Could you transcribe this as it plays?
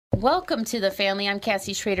Welcome to the family. I'm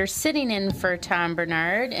Cassie Schrader, sitting in for Tom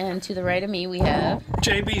Bernard, and to the right of me we have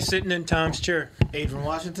JB sitting in Tom's chair. Adrian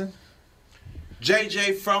Washington.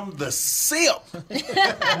 JJ from the SIP.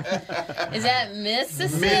 Is that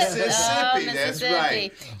Mississippi? Mississippi, Oh, that's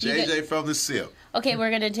right. JJ from the SIP. Okay, we're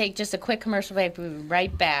going to take just a quick commercial break. We'll be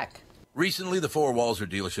right back. Recently, the 4 Walzer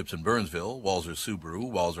dealerships in Burnsville, Walzer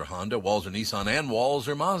Subaru, Walzer Honda, Walzer Nissan, and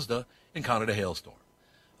Walzer Mazda, encountered a hailstorm.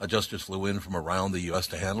 Adjusters flew in from around the U.S.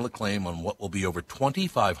 to handle a claim on what will be over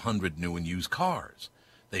 2,500 new and used cars.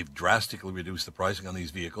 They've drastically reduced the pricing on these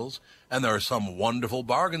vehicles, and there are some wonderful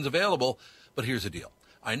bargains available. But here's the deal.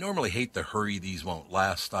 I normally hate the hurry these won't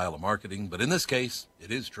last style of marketing, but in this case,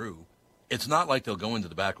 it is true. It's not like they'll go into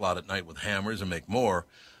the back lot at night with hammers and make more.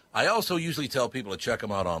 I also usually tell people to check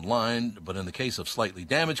them out online, but in the case of slightly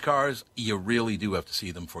damaged cars, you really do have to see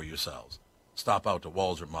them for yourselves. Stop out to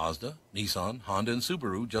Walzer Mazda, Nissan, Honda, and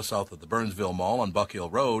Subaru just south of the Burnsville Mall on Buck Hill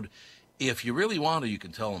Road. If you really want to, you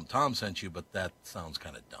can tell them Tom sent you, but that sounds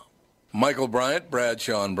kind of dumb. Michael Bryant,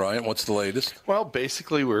 Bradshaw and Bryant, what's the latest? Well,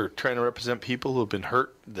 basically, we're trying to represent people who have been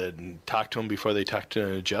hurt, then talk to them before they talk to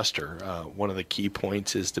an adjuster. One of the key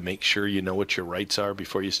points is to make sure you know what your rights are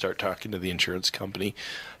before you start talking to the insurance company,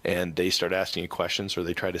 and they start asking you questions or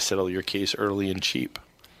they try to settle your case early and cheap.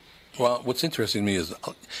 Well, what's interesting to me is,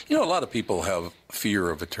 a lot of people have fear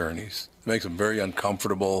of attorneys. It makes them very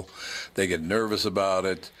uncomfortable. They get nervous about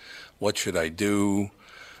it. What should I do?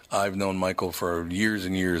 I've known Michael for years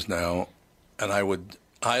and years now, and I would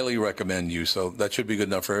highly recommend you. So that should be good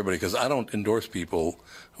enough for everybody, because I don't endorse people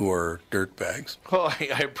who are dirtbags. Well,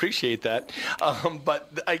 I appreciate that.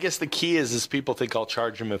 But I guess the key is people think I'll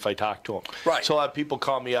charge them if I talk to them. Right. So a lot of people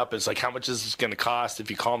call me up. It's like, how much is this going to cost if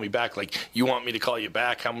you call me back? Like, you want me to call you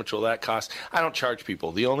back? How much will that cost? I don't charge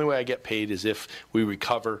people. The only way I get paid is if we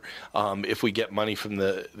recover, if we get money from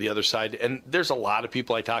the other side. And there's a lot of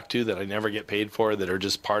people I talk to that I never get paid for that are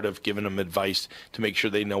just part of giving them advice to make sure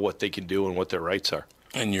they know what they can do and what their rights are.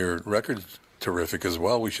 And your record's terrific as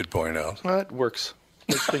well, we should point out. Well, it works.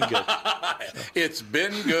 It's been good. It's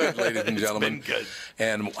been good, ladies and gentlemen. It's been good.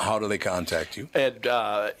 And how do they contact you? At,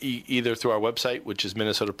 either through our website, which is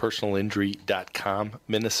minnesotapersonalinjury.com,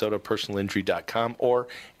 minnesotapersonalinjury.com, or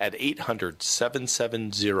at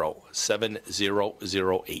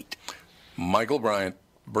 800-770-7008. Michael Bryant,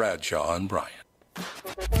 Bradshaw and Bryant.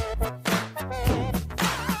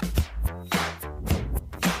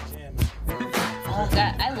 Oh,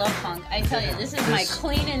 God, I love funk. I tell you, this is my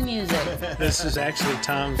cleaning music. This is actually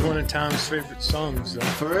one of Tom's favorite songs, though.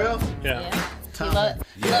 For real? Yeah. He loves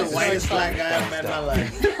The whitest black guy I've met in my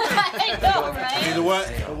life. I know, right? He's the what?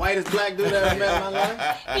 The whitest black dude I've ever met in my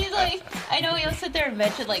life. He's like, I know he'll sit there and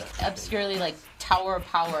mention, like, obscurely, like, Tower of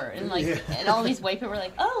Power. And, like, and all these white people are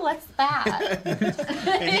like, oh, what's that?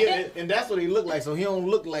 and that's what he looked like. So he don't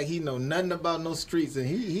look like he know nothing about no streets. And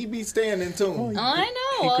he be staying in tune. Oh, I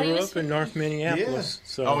know. He Well, grew was up in North Minneapolis. Yeah.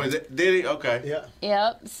 So. Oh, did he? Okay. Yeah.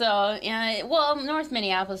 Yep. So, yeah. Well, North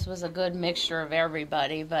Minneapolis was a good mixture of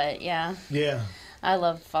everybody, but yeah. Yeah. I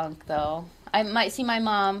love funk, though. I might see my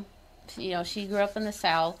mom. She grew up in the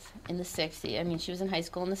South in the 60s. I mean, she was in high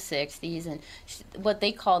school in the 60s, and what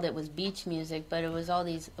they called it was beach music, but it was all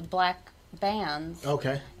these black bands.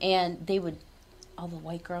 Okay. And all the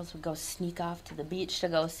white girls would go sneak off to the beach to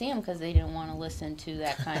go see them because they didn't want to listen to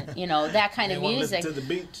that kind, that kind of music. To the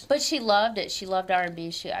beach. But she loved it. She loved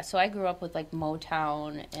R&B. So I grew up with like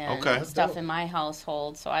Motown and stuff in my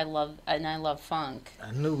household. So I love funk.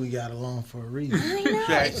 I knew we got along for a reason. I know.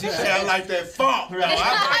 Yeah, she sound like that funk. Right?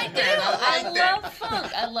 I do. I love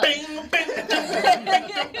funk. I love.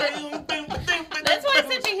 That's why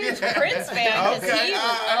I'm such a huge Prince fan because he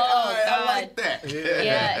was. I like that.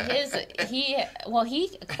 Yeah, he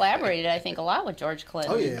collaborated, I think, a lot with George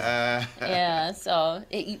Clinton. Oh yeah. Yeah. So,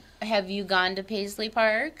 have you gone to Paisley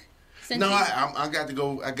Park? I got to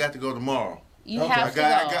go. I got to go tomorrow. You have to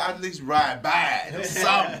I go. got at least ride by it or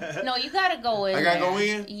something. No, you got to go in. I got to there. go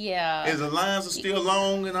in? Yeah. Is the lines are still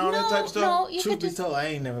long and all that type of stuff? No, you Truth could be just. told, I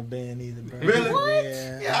ain't never been either, bro. Really? What?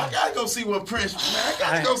 Yeah, I got to go see what Prince. Man, I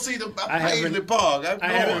got to go see the Paisley Park. I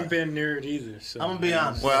haven't been near it either. So. I'm gonna be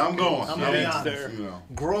honest. Well, I'm going. I'm gonna be honest. There.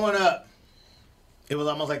 Growing up, it was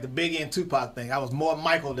almost like the Biggie and Tupac thing. I was more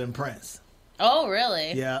Michael than Prince. Oh,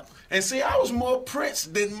 really? Yeah. And see, I was more Prince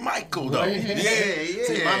than Michael, though. Yeah.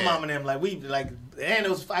 See, my mom and them, and it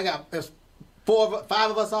was 5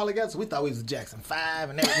 of us all together, so we thought we was Jackson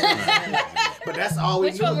 5 and everything. But that's all we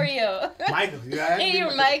knew. Which one were you? Michael. Yeah, You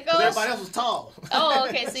were Michael? Everybody else was tall. Oh,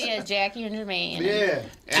 okay. So you had Jackie and Jermaine. Yeah.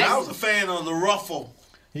 And I was a fan of the Ruffle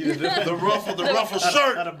The ruffle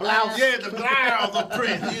shirt. The blouse. Yeah, the blouse of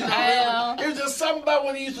Prince. You know, it was just something about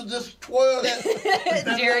when he used to just twirl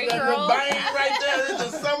that Jerry curl. bang right there. There's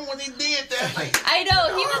just something when he did that. Like, I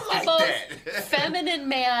know, he was like the most feminine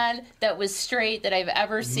man that was straight that I've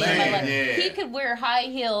ever seen in my life. Yeah. He could wear high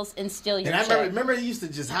heels and still your And I chick. remember he used to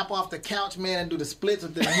just hop off the couch, man, and do the splits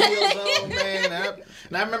with the heels on, man.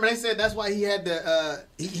 And I remember they said that's why he had the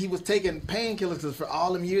he was taking painkillers 'cause for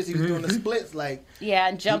all them years he was doing the splits, like Yeah,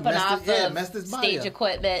 and jumping off messed his of body stage up.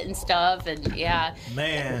 equipment and stuff, and yeah.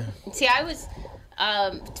 Man. See, I was,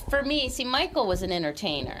 for me, Michael was an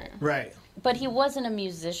entertainer, Right. but he wasn't a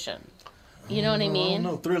musician. You know what I I mean?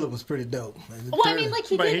 don't know. Thriller was pretty dope. Well, I mean, like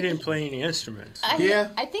But he didn't play any instruments. I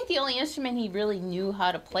think the only instrument he really knew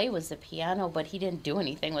how to play was the piano, but he didn't do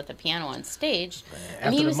anything with the piano on stage.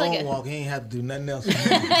 After he the was like moonwalk, he ain't have to do nothing else.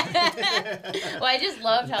 well, I just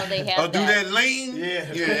loved how they had or do that lean. Yeah.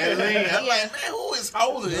 that lean. I'm like, man, who is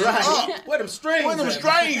holding it Right. up? Where them strings? Where them at?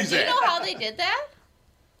 strings Do you at? know how they did that?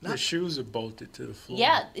 The shoes are bolted to the floor.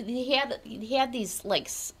 Yeah, he had these like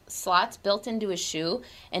slots built into his shoe,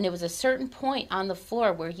 and there was a certain point on the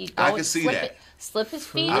floor where he'd go I and can see slip that. slip his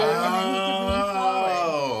feet in, and then he could lean forward.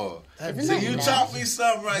 Oh, Isn't so that you nice? taught me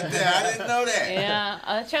something right there. I didn't know that.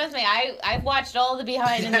 Yeah, trust me, I watched all the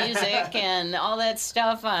behind the music and all that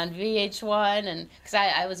stuff on VH1, and because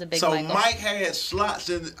I was a big So Michael. Mike had slots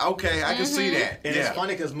in. Okay, I can see that. And it's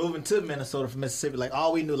funny because moving to Minnesota from Mississippi, like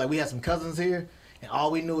all we knew, like we had some cousins here, and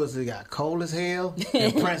all we knew is it got cold as hell,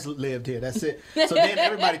 and Prince lived here. That's it. So then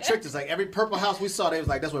everybody tricked us. Like every purple house we saw, they was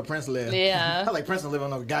like, that's where Prince lived. Yeah. I was like, Prince don't live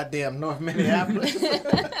on no goddamn North Minneapolis.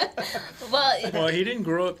 Well, He didn't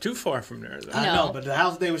grow up too far from there, though. I No. know, but the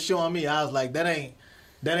house they was showing me, I was like, that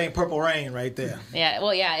ain't Purple Rain right there. yeah,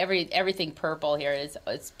 well, yeah, everything purple here is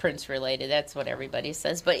it's Prince related. That's what everybody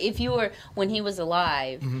says. But if you were when he was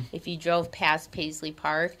alive, if you drove past Paisley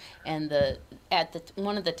Park and at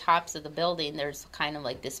one of the tops of the building, there's kind of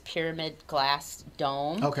like this pyramid glass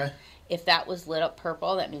dome. Okay. If that was lit up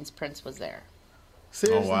purple, that means Prince was there.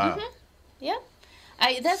 Seriously? Oh wow. Yeah.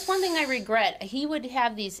 That's one thing I regret. He would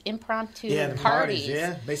have these impromptu Yeah, the parties.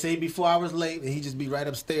 Yeah, they say he'd be 4 hours late, and he'd just be right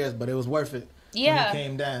upstairs, but it was worth it. Yeah. When he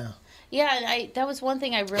came down. Yeah, and that was one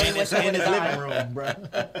thing I really wish I In would his have living done. room, bro.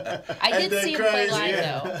 I did that see him play crazy? live,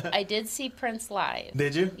 Yeah. though. I did see Prince live.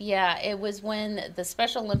 Did you? Yeah, it was when the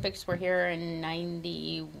Special Olympics were here in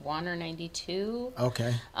 91 or 92.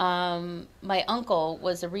 Okay. My uncle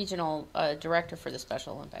was a regional director for the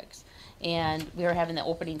Special Olympics. And we were having the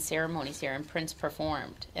opening ceremonies here, and Prince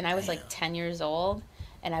performed. And I was like 10 years old,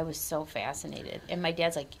 and I was so fascinated. And my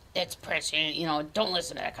dad's like, it's Prince, don't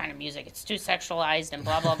listen to that kind of music. It's too sexualized and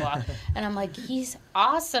blah, blah, blah. And I'm like, he's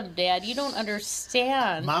awesome, Dad. You don't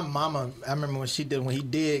understand. My mama, I remember when he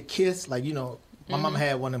did Kiss, like, my mama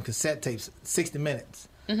had one of them cassette tapes, 60 Minutes.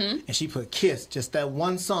 And she put Kiss, just that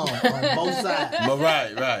one song on both sides. But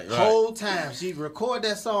right. Whole time she'd record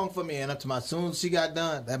that song for me, and up to my, as soon as she got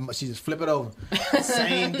done, she just flip it over.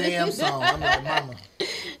 Same damn song. I'm like, Mama.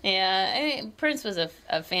 Yeah, I mean, Prince was a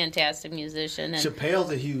fantastic musician. And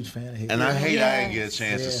Chappelle's a huge fan of his. And I hate I didn't Yes. get a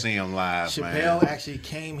chance to Yeah. see him live, Chappelle man. actually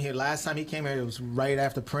came here. Last time he came here, it was right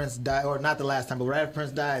after Prince died, or not the last time, but right after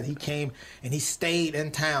Prince died. He came and he stayed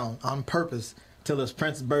in town on purpose till it was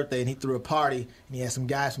Prince's birthday, and he threw a party, and he had some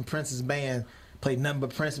guys from Prince's band played nothing but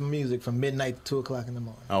Prince music from midnight to 2 o'clock in the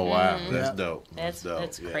morning. Oh wow, Mm-hmm. that's Yeah. dope. That's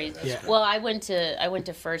dope. crazy. Yeah. Well, I went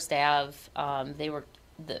to First Ave. They were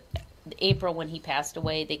the April when he passed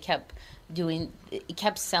away. They kept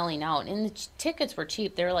selling out, and the tickets were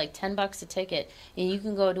cheap. They were like $10 a ticket, and you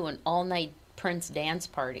can go to an all-night Prince dance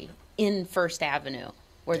party in First Avenue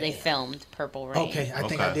where they filmed Purple Rain. Okay, I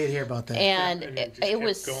think I did hear about that. And And it, just kept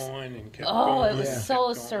was going and kept oh, going it was and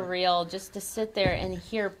so kept going. surreal just to sit there and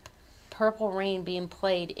hear Purple Rain being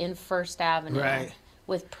played in First Avenue. Right.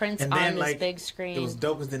 With Prince And on then, this like, big screen. It was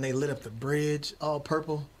dope because then they lit up the bridge all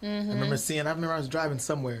purple. Mm-hmm. I remember I was driving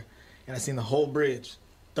somewhere, and I seen the whole bridge,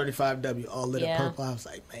 35W, all lit Yeah. up purple. I was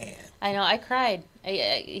like, man. I know. I cried.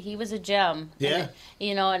 He was a gem. Yeah.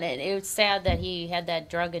 And it was sad that he had that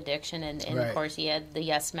drug addiction, and Right. of course he had the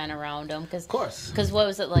yes men around him. Of course. Because what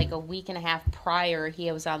was it, like a week and a half prior,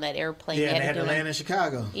 he was on that airplane. Yeah, and they had do to an- land in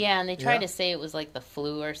Chicago. Yeah, and they tried Yeah. to say it was like the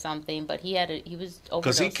flu or something, but he was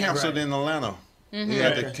Because he overdosing. canceled Right. in Atlanta. Mm-hmm. He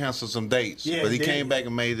had to Okay. cancel some dates, Yeah, but he he did. came back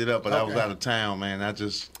and made it up. But I was Okay. out of town, man. I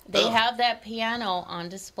just They have that piano on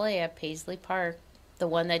display at Paisley Park. The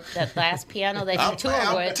one that last piano that you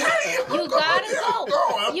tour with. You gotta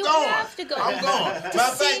go. You have to go. I'm going. Matter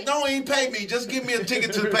of fact, don't even pay me. Just give me a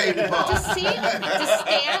ticket to the Paisley To Park. see, to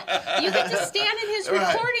stand, you get to stand in his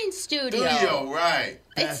Right. recording studio. Right.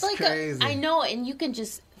 That's It's like crazy. I know, and you can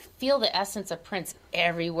just feel the essence of Prince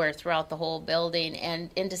everywhere throughout the whole building,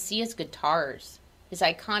 and to see his guitars, his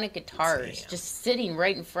iconic guitars, just sitting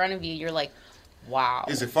right in front of you. You're like, wow.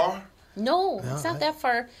 Is it far? No, it's not that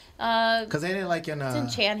far. Because they didn't like in... it's in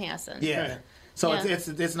Chanhassen. Yeah. So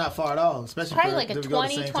it's not far at all, especially probably for, like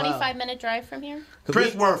a 25-minute drive from here.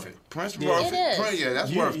 Prince worth it. Prince worth it. It is. Prince, yeah,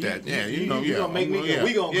 that's worth that. Yeah, you know, you gonna make me go.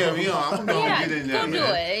 We gonna go. Yeah, I'm gonna get in there. Go do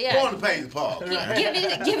it. Yeah. Go on to Paisley Park.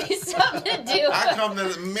 Give me something to do. I come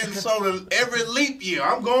to Minnesota every leap year.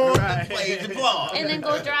 I'm going to Paisley Park. And then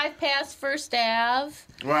go drive past First Ave.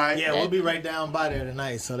 Right. Yeah, we'll be right down by there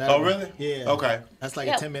tonight. So that. Oh, really? Yeah. Okay. That's like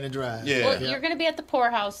a 10-minute drive. Yeah. Well, you're going to be at the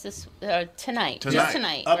Poorhouse tonight. Just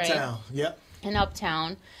tonight. Uptown. Right? Yep. In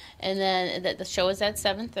Uptown, and then the show is at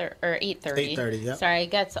 7:30 or 8:30. 8:30. Yep. Sorry, I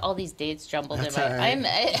got all these dates jumbled That's in my. all right.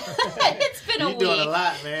 It's been a week. You're doing a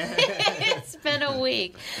lot, man. It's been a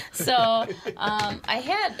week. So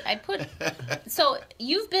So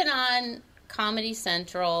you've been on Comedy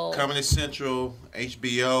Central. Comedy Central,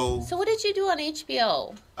 HBO. So what did you do on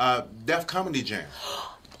HBO? Def Comedy Jam.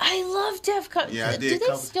 I love Def Comedy. Yeah, I did. Do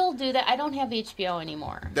they still do that? I don't have HBO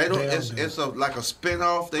anymore. They don't. It's like a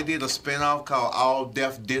spinoff. They did a spinoff called All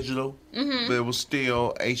Def Digital, but it was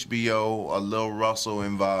still HBO. A little Russell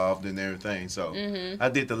involved and everything. So I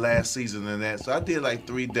did the last season of that. So I did like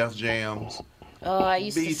 3 Def Jams. Oh, I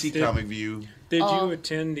used BET to. Comic View. Did you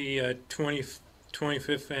attend the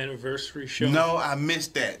 25th anniversary show? No, I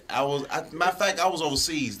missed that. Matter of fact, I was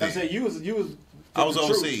overseas then. I said you was. I was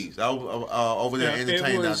overseas. I was over there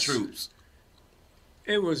entertaining our troops.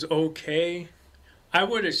 It was okay. I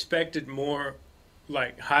would have expected more,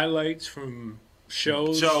 like, highlights from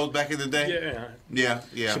shows. Shows back in the day? Yeah.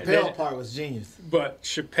 Chappelle part was genius. But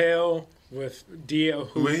Chappelle with D.L.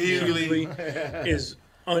 Hughley is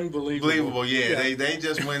unbelievable. Yeah. They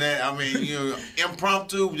just went at,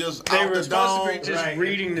 impromptu, just they out were the supposed dome. to be just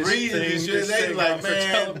reading this thing. They were like,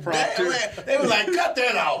 man, they were like, cut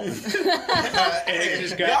that off. And it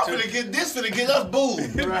just Y'all got finna get us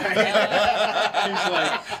booed. Right. He's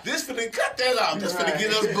like, this finna cut that off. This finna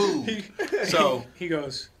get us booed. So he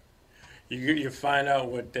goes, you find out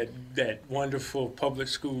what that wonderful public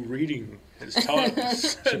school reading has taught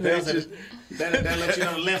us. That lets you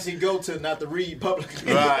know the lengths he go to not to read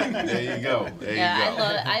publicly. Right. There you go.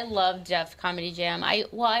 I love Def Comedy Jam. I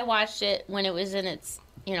watched it when it was in its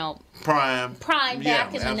prime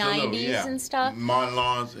back in the 90s and stuff. Martin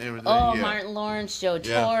Lawrence, everything. Oh, Martin Lawrence, Joe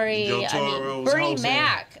Torre. Joe Torre was Bernie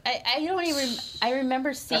Mac. I don't even. I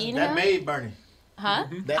remember seeing him. That made Bernie. Huh?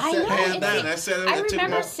 I know. I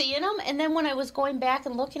remember seeing him, and then when I was going back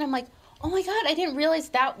and looking, I'm like, oh my God, I didn't realize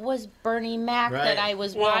that was Bernie Mac that I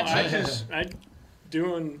was watching.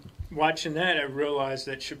 Watching that, I realized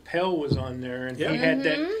that Chappelle was on there, and he had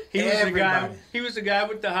that. He was the guy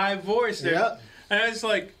with the high voice there, and I was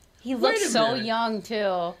like, he looked so young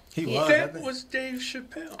too. That was Dave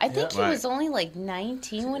Chappelle. I think he was only like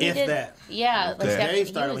 19 when he did that. Yeah, Dave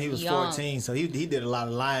started when he was 14, so he did a lot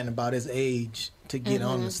of lying about his age to get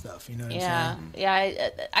on the stuff. You know what I'm saying? Yeah.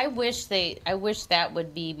 I wish that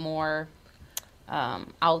would be more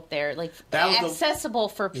out there, like accessible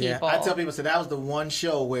for people. Yeah, I tell people, that was the one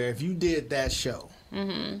show where if you did that show,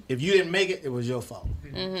 if you didn't make it, it was your fault.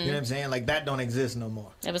 You know what I'm saying? Like, that don't exist no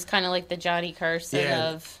more. It was kind of like the Johnny Carson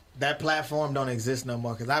of... That platform don't exist no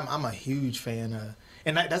more, because I'm a huge fan of...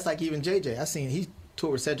 And that's like even JJ. He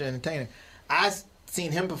toured with Cedric Entertainer. I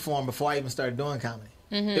seen him perform before I even started doing comedy.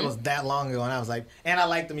 It was that long ago, and I was like... And I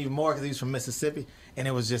liked him even more because he was from Mississippi, and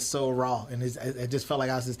it was just so raw. And it just felt like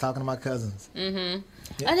I was just talking to my cousins. Yeah.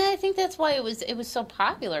 And I think that's why it was so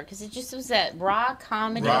popular, because it just was that raw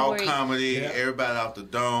comedy. Everybody out the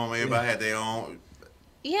dome. Everybody had their own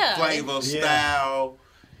flavor, style.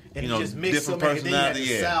 And you just mixed so many. Then you had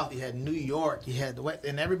the South, you had New York, you had the West,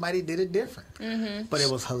 and everybody did it different. But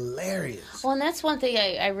it was hilarious. Well, and that's one thing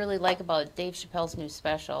I really like about Dave Chappelle's new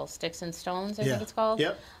special, Sticks and Stones, I think it's called.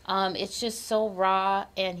 Yep. It's just so raw,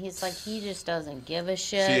 and he's like, he just doesn't give a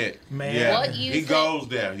shit. Man. Yeah. What you he goes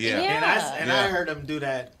there, I heard him do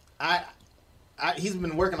that. He's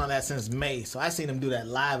been working on that since May, so I seen him do that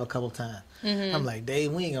live a couple times. I'm like,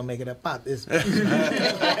 Dave, we ain't gonna make it up out this.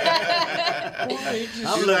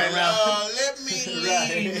 I'm looking around. Let me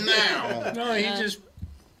leave now. No,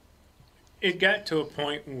 it got to a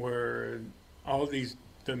point where all the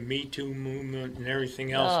Me Too movement and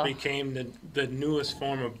everything else became the newest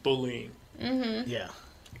form of bullying. Yeah.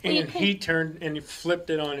 And he turned and he flipped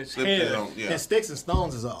it on its head. And Sticks and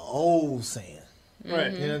Stones is an old saying.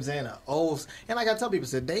 Right. You know what I'm saying? And like I tell people,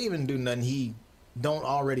 Dave didn't do nothing he don't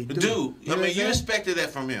already do. You know you expected that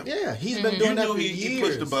from him. Yeah, he's been doing that for years. He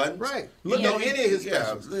pushed the button. Right. Look at any of his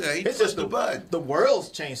specials. Yeah, he it's pushed the button. The world's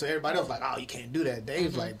changed, so everybody else like, oh, you can't do that.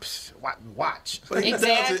 Dave's like, watch. But he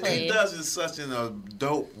Exactly. does it in such a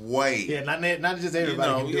dope way. Yeah, not just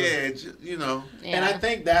everybody can do it. Yeah. And I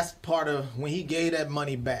think that's part of when he gave that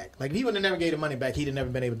money back. Like, if he would have never gave the money back, he'd have never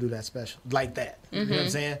been able to do that special like that. You know what I'm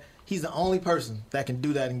saying? He's the only person that can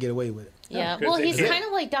do that and get away with it. Yeah, well, he's kind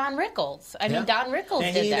of like Don Rickles. I mean, Don Rickles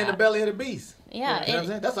and did he ain't that. in the belly of the beast. Yeah. You know what I'm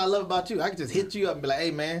saying? That's what I love about you. I can just hit you up and be like,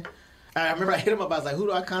 hey, man. I remember I hit him up. I was like, who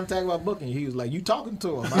do I contact about booking? He was like, you talking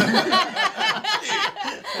to him.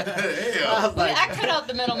 I was like, I cut out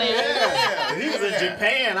the middleman. yeah. He was in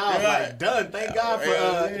Japan. I was like, done. Thank God for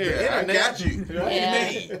the internet. I got you.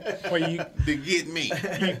 Well, you To get me.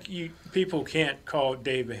 you people can't call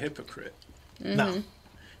Dave a hypocrite. No.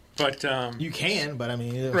 But You can, but I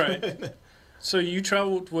mean, yeah. right. So you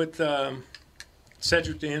traveled with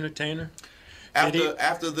Cedric the Entertainer.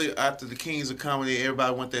 After the Kings of Comedy,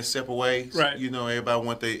 everybody went their separate ways. Right. You know, everybody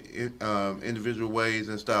went their individual ways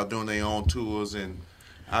and started doing their own tours. And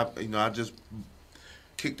I just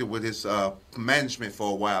kicked it with his management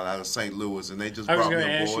for a while out of St. Louis, and they just I was brought me going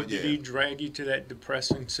to on ask you, board. did he drag you to that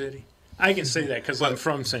depressing city? I can say that because I'm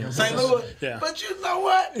from St. Louis. St. Louis? Yeah. But you know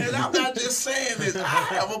what? And I'm not just saying this. I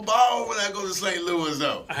have a ball when I go to St. Louis,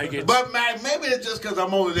 though. But maybe it's just because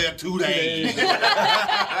I'm over there 2 days. It's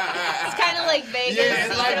kind of like Vegas. Yeah,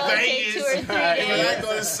 it's like Take 2 or 3 Vegas. days. When I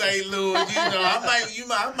go to St. Louis,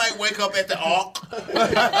 I might wake up at the Ark.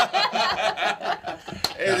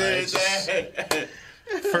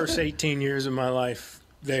 First 18 years of my life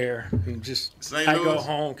there, and just St. I go Louis?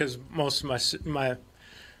 home because most of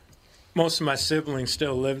my siblings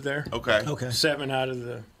still live there. Okay. 7 out of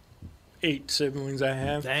the 8 siblings I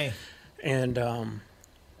have. Dang. And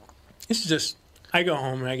it's just I go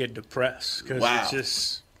home and I get depressed because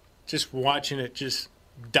it's just watching it just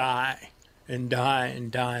die and die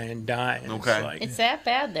and die and die. And Okay. It's that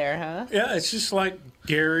bad there, huh? yeah, it's just like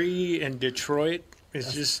Gary and Detroit.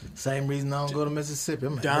 It's just Same reason I don't go to Mississippi.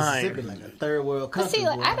 I'm like, Dying. Mississippi like a third world But country. see,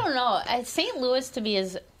 like, boy. I don't know. St. Louis to me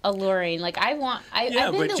is alluring. Like I've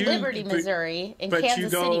been but to you- Liberty, but- Missouri, and but you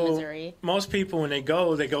Kansas City, Missouri. Most people when they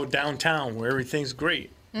go downtown where everything's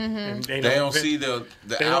great. And They don't see the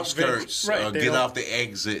they don't outskirts, right, they get don't- off the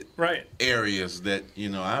exit Right, areas that,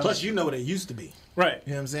 Plus, you know what it used to be. right.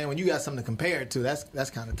 You know what I'm saying? When you got something to compare it to, that's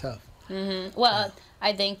kind of tough. Well,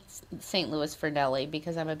 I thank St. Louis for Nelly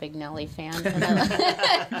because I'm a big Nelly fan.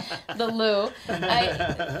 And the Lou,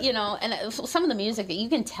 and some of the music that you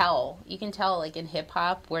can tell like in hip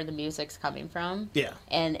hop where the music's coming from. Yeah.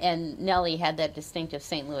 And Nelly had that distinctive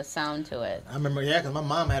St. Louis sound to it. I remember, because my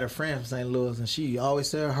mom had a friend from St. Louis, and she always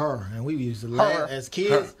said her, and we used to laugh as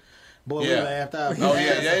kids. Boy, we laughed out. Oh,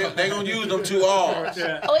 yeah, they going to use them 2 R's.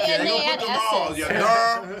 Yeah. Oh, and They they gonna add put them all. S's.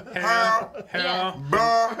 Yeah, Hell,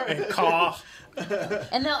 brr. and caw.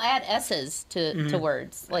 And they'll add S's to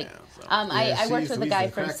words. Like, I she worked used with to- a we guy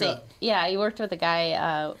used to from crack St. up. Yeah, I worked with a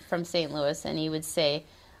guy from St. Louis, and he would say,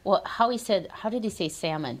 well, how did he say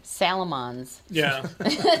salmon? Salamons. Yeah.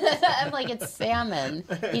 I'm like, it's salmon.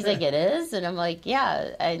 He's like, it is? And I'm like,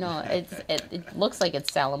 yeah, I know. It looks like it's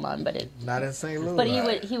Salamon, but Not in St. Louis.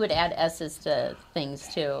 but he would add S's to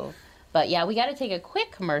things too. But yeah, we got to take a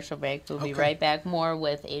quick commercial break. We'll be right back. More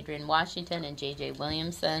with Adrian Washington and JJ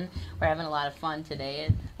Williamson. We're having a lot of fun today.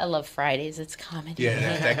 I love Fridays. It's comedy.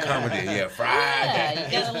 Yeah, that comedy. Yeah, Friday. Yeah, you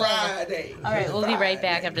gotta It's love- Friday. All right, we'll be right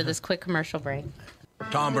back after this quick commercial break.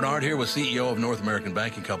 Tom Bernard here with CEO of North American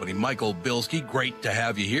Banking Company, Michael Bilski. Great to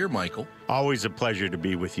have you here, Michael. Always a pleasure to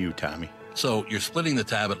be with you, Tommy. So you're splitting the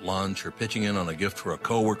tab at lunch or pitching in on a gift for a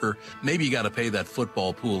coworker. Maybe you got to pay that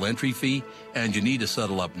football pool entry fee and you need to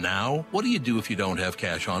settle up now. What do you do if you don't have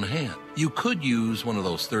cash on hand? You could use one of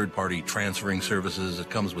those third-party transferring services that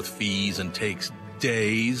comes with fees and takes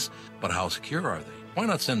days. But how secure are they? Why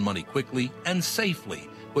not send money quickly and safely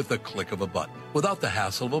with the click of a button without the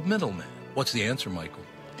hassle of a middleman? What's the answer, Michael?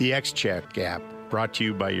 The XCheck app, brought to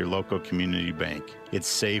you by your local community bank. It's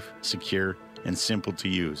safe, secure, and simple to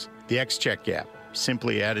use. The XCheck app.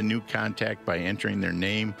 Simply add a new contact by entering their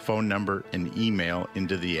name, phone number, and email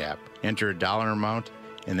into the app. Enter a dollar amount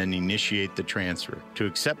and then initiate the transfer. To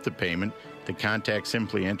accept the payment, the contact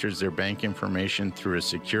simply enters their bank information through a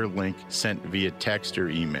secure link sent via text or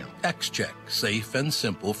email. XCheck, safe and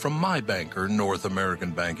simple from my banker, North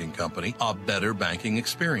American Banking Company. A better banking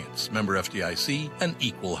experience. Member FDIC, an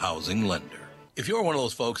equal housing lender. If you're one of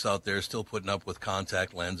those folks out there still putting up with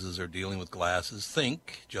contact lenses or dealing with glasses,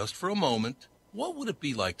 think, just for a moment, what would it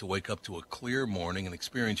be like to wake up to a clear morning and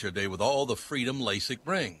experience your day with all the freedom LASIK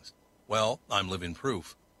brings? Well, I'm living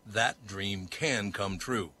proof. that dream can come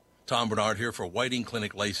true. Tom Bernard here for Whiting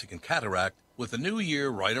Clinic LASIK and Cataract. With the new year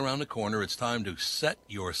right around the corner, it's time to set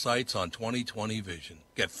your sights on 20/20 vision.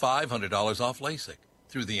 Get $500 off LASIK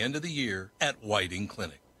through the end of the year at Whiting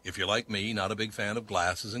Clinic. If you're like me, not a big fan of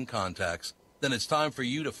glasses and contacts, then it's time for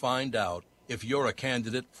you to find out if you're a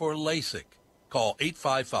candidate for LASIK. Call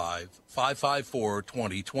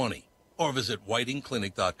 855-554-2020 or visit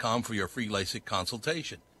whitingclinic.com for your free LASIK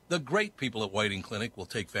consultation. The great people at Whiting Clinic will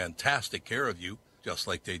take fantastic care of you, just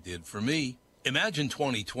like they did for me. Imagine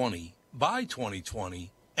 2020, buy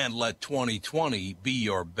 2020, and let 2020 be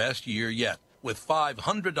your best year yet with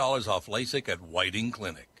 $500 off LASIK at Whiting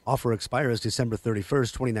Clinic. Offer expires December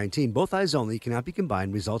 31st, 2019. Both eyes only, cannot be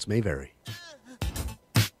combined. Results may vary.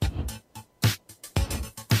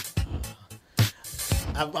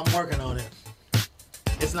 I'm working on it.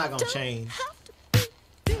 It's not going to change.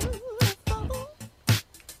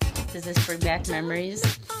 Does this bring back memories?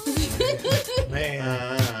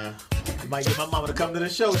 Man. I might get my mama to come to the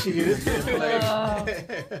show. She hear this getting played.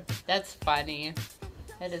 That's funny.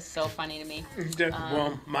 That is so funny to me.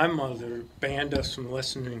 Well, my mother banned us from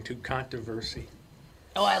listening to Controversy.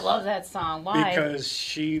 Oh, I love that song. Why? Because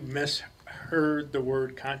she misheard the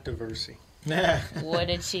word controversy. What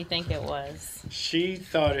did she think it was? She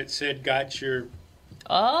thought it said got your...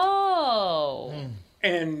 Oh.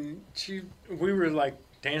 And we were like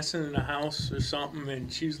dancing in the house or something,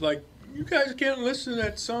 and she's like, you guys can't listen to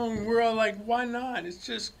that song. We're all like, why not? It's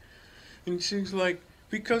just... And she's like,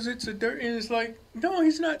 because it's a dirt... And it's like, no,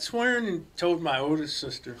 he's not swearing, and told my oldest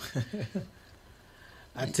sister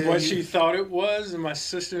what she thought it was, and my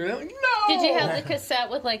sister was like, no! Did you have the cassette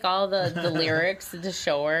with like all the lyrics to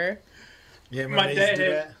show her? Yeah,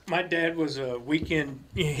 my dad was a weekend.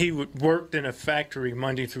 He worked in a factory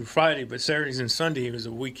Monday through Friday, but Saturdays and Sunday he was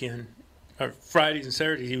a weekend. Or Fridays and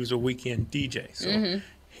Saturdays he was a weekend DJ. So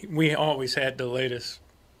we always had the latest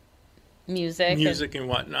music and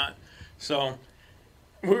whatnot. So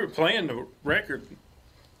we were playing the record.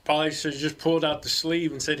 Probably should have just pulled out the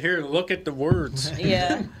sleeve and said, "Here, look at the words."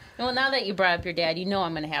 Yeah. Well, now that you brought up your dad, you know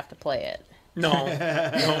I'm going to have to play it. No,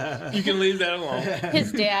 you can leave that alone.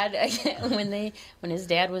 His dad, when his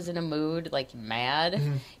dad was in a mood, like mad,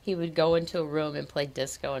 he would go into a room and play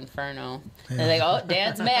Disco Inferno. And they're like, "Oh,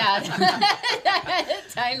 Dad's mad.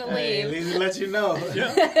 Time to leave." Hey, at least it lets you know.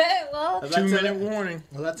 Yeah. Well, 2-minute warning.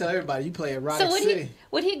 Well, I tell everybody, you play Erotic so City.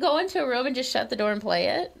 Would he go into a room and just shut the door and play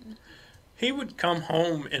it? He would come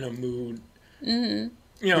home in a mood. Did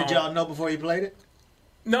y'all know before he played it?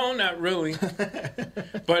 No, not really.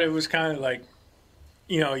 But it was kind of like,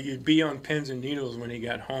 you'd be on pins and needles when he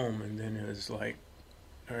got home, and then it was like,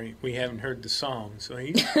 all right, we haven't heard the song. So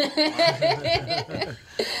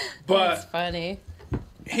That's funny.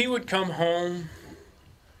 He would come home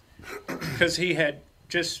because he had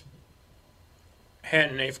just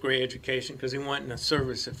had an 8th grade education because he went in a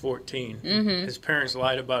service at 14. His parents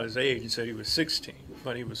lied about his age and said he was 16,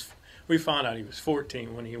 but we found out he was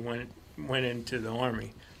 14 when he went into the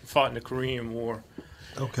Army, fought in the Korean War.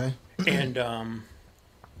 Okay. And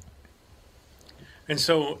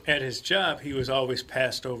so at his job, he was always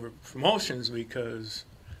passed over promotions because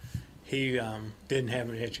he didn't have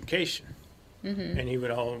an education. And he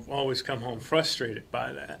would always come home frustrated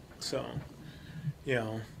by that. So,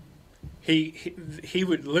 he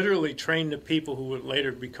would literally train the people who would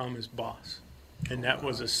later become his boss. And that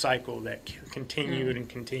was a cycle that continued and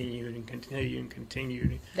continued and continued and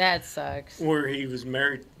continued. That sucks. Where he was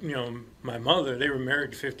married, my mother, they were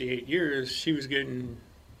married 58 years. She was getting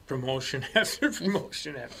promotion after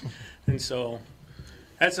promotion after. And so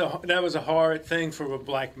that was a hard thing for a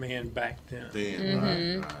black man back then.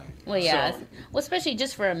 Right. Well, yeah. Well, especially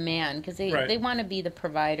just for a man, because they want to be the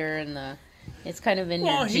provider and it's kind of in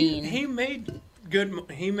their gene. He made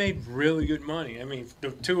really good money. I mean,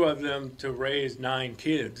 the two of them to raise 9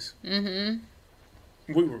 kids. We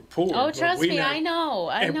were poor. Oh, trust me, I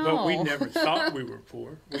know. But we never thought we were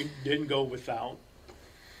poor. We didn't go without.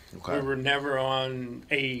 Okay. We were never on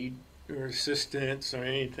aid or assistance or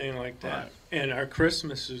anything like that. Right. And our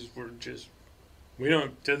Christmases were just,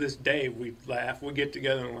 to this day, we laugh. We get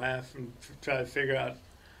together and laugh and try to figure out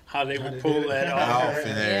how they would pull that off and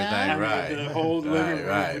everything, right? The whole living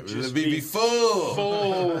room would just be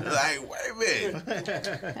full. Like, wait a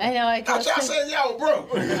minute. I know. Y'all said y'all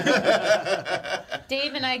broke.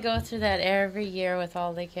 Dave and I go through that every year with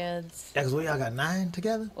all the kids. Yeah, because we all got 9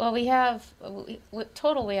 together? Well, we have,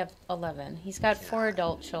 total we have 11. He's got 4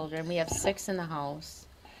 adult children. We have 6 in the house.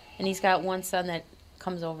 And he's got one son that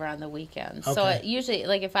comes over on the weekends. Okay. So usually,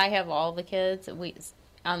 like if I have all the kids,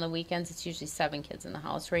 on the weekends, it's usually 7 kids in the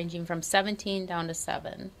house, ranging from 17 down to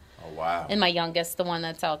 7. Oh, wow. And my youngest, the one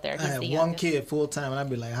that's out there. I He's had the one youngest. kid full time, and I'd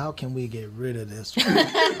be like, "How can we get rid of this? You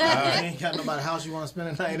ain't got nobody house you want to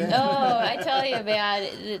spend the night at." Oh, I tell you,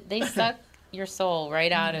 man, they suck your soul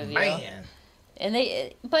right out of you. Man. And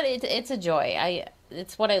but it's a joy.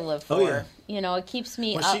 It's what I live for. Oh, yeah. You know, it keeps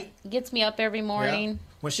me When up, she- gets me up every morning. Yeah.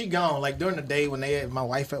 When she gone, like during the day when they had my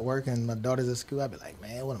wife at work and my daughter's at school, I'd be like,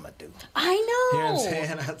 "Man, what am I do?" I know. You know what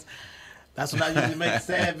I'm saying? That's when I usually make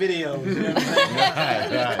sad videos. You know what I'm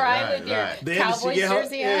saying? Cry with your Then Cowboys she get home,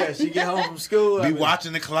 jersey on. yeah, she get home from school. Be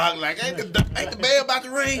watching the clock like, ain't the bell about to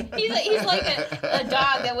ring? He's like a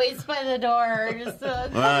dog that waits by the door. Just,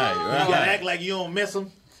 Right, You gotta act like you don't miss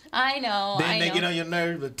them. I know. Then I they know. get on your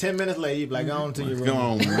nerves, but 10 minutes later, you be like, "On to your room." Come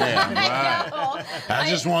on, man. I Right. know. I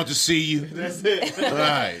just want to see you. That's it.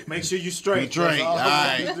 Right. Make sure you straight. You drink. All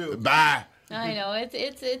That's all you right. do. Bye. I know.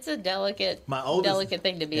 It's a delicate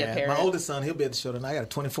thing to be a Yeah, parent. my oldest son, he'll be at the show tonight. I got a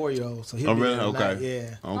 24-year-old, so he'll Oh, be really? there tonight. Okay.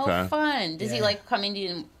 Yeah. Okay. Oh, fun. Does he Yeah. like coming to you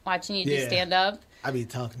and watching you do Yeah. stand up? I be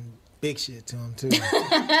talking big shit to him too.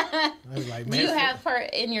 I was like, Do man, you have part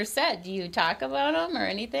in your set? Do you talk about him or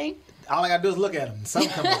anything? all I gotta do is look at him.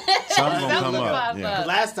 Something come up. Something gonna come Something up. pop Yeah. up. 'Cause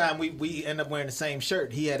last time we ended up wearing the same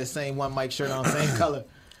shirt. He had the same one Mike shirt on, same color.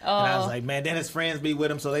 And I was like, man, then his friends be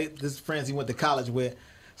with him, so his friends he went to college with.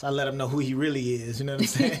 So I let him know who he really is. You know what I'm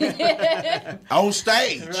saying? On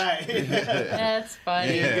stage. Right. That's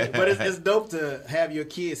funny. Yeah, but it's dope to have your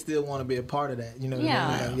kids still want to be a part of that. You know what I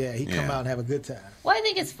mean? Yeah. Like, yeah, he come Yeah. out and have a good time. Well, I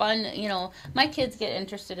think it's fun. You know, my kids get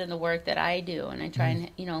interested in the work that I do, and I try and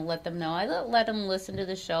let them know. I let them listen to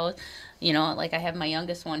the shows. You know, like I have my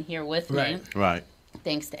youngest one here with me, Right.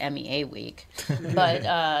 thanks to MEA week. But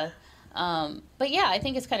yeah, I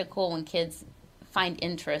think it's kind of cool when kids find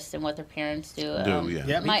interest in what their parents do. Yeah.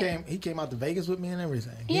 Yep, he came out to Vegas with me and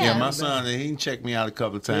everything. Yeah. Yeah, my son, he checked me out a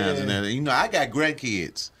couple of times, Yeah. and then, you know, I got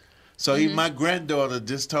grandkids. So my granddaughter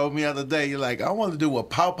just told me the other day, you're like, I want to do what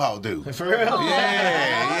Paw Paw do. For real?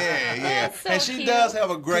 Yeah. That's so And she cute. does have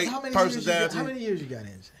a great How many personality. years you got in?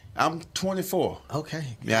 Jay? I'm 24. Okay.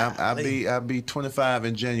 Yeah, Golly. I'll be 25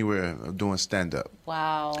 in January of doing stand up.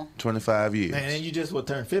 Wow. 25 years. Man, and you just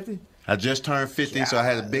turned 50? I just turned 50, so I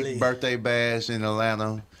had a Golly. big birthday bash in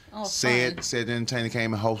Atlanta. Oh, Said fun. the entertainer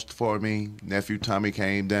came and hosted for me. Nephew Tommy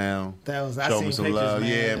came down. That was I Showed seen me some pictures, love. man.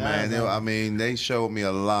 Yeah, That man. was I mean, they showed me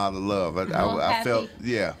a lot of love. I happy. felt,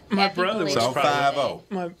 yeah. My Happy brother was belated So probably,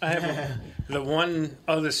 birthday. 5-0. I have the one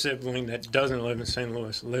other sibling that doesn't live in St.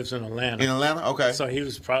 Louis lives in Atlanta. In Atlanta? Okay. So he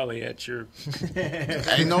was probably at your.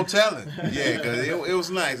 Ain't no telling. Yeah, because it was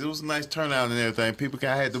nice. It was a nice turnout and everything.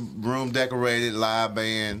 I had the room decorated, live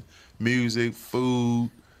band, music, food,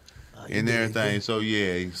 and everything. So,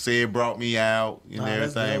 yeah, he said brought me out and that's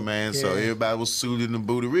everything, dope. man. So Yeah. everybody was suited and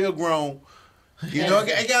booted. Real grown. You know,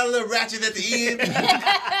 it got a little ratchet at the end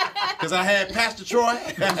because I had Pastor Troy.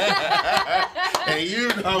 And you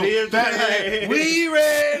know, we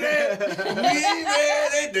ready.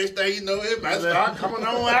 Next thing you know, everybody start coming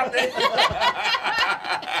on out there.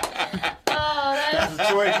 Oh, that's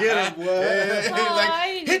Troy get him, boy.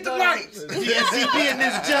 I need to Hit the go to- lights. DSCP in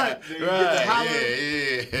this joint.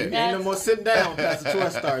 Right, yeah. Ain't no more sitting down. Pastor Troy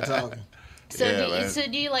start talking. So, Yeah,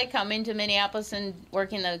 man. do you like coming to Minneapolis and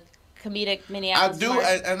working the comedic I Minneapolis? do, part?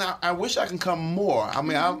 and I wish I can come more. I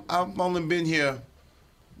mean, I've only been here.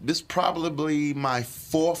 This probably my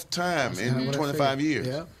fourth time in 25 years.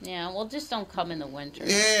 Yeah. Yeah, well, just don't come in the winter.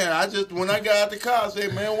 Yeah, when I got out the car, I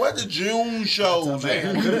said, man, where the June shows at?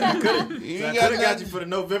 You I got could have got you for the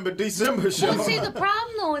November, December show. Well, see, the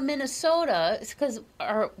problem though in Minnesota is because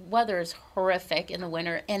our weather is horrific in the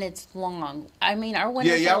winter and it's long. I mean, our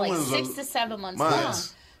winters y'all are like winters are 6 to 7 months months.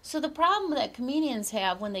 long. So the problem that comedians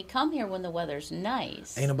have when they come here when the weather's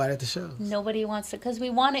nice, Ain't nobody at the show. nobody wants to, because we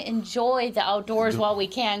want to enjoy the outdoors while we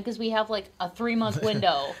can, because we have like a 3-month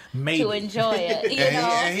window Maybe. to enjoy it. You And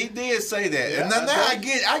know? he did say that. And now I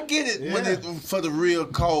get it when it for the real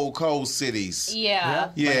cold cities. Yeah.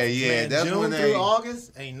 Yeah, Man, that's June when through they.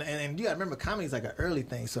 August, and you gotta remember, comedy's like an early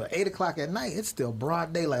thing. So at 8 o'clock at night, it's still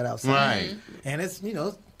broad daylight outside. Right. And it's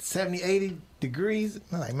 70, 80 degrees.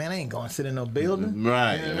 I'm like, man, I ain't going to sit in no building.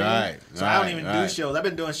 Right, You know what I mean? right. So I don't even do right. shows. I've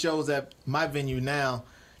been doing shows at my venue now.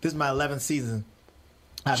 This is my 11th season.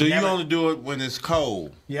 I've So you never- only do it when it's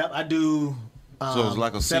cold. Yep, I do. So it's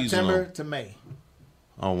like a September seasonal. to May.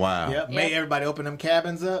 Oh wow. Yep, May. Yep. Everybody open them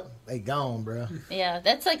cabins up. They gone, bro. Yeah,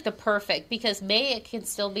 that's like the perfect, because May it can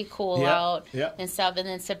still be cool Yep, out yep. and stuff, and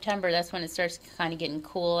then September that's when it starts kind of getting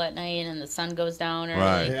cool at night and the sun goes down early.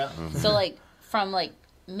 Right. Yeah. So like from like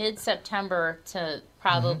mid-September to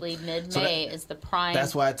probably mid-May is the prime.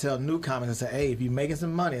 That's why I tell new comics, I say, hey, if you're making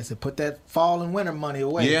some money, I said, put that fall and winter money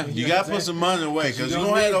away. Yeah, you got to put some money away because you're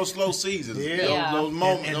going to have those slow seasons. Those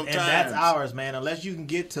moments, those times. And that's ours, man. Unless you can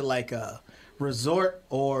get to like a resort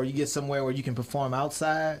or you get somewhere where you can perform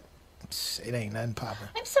outside, it ain't nothing popping.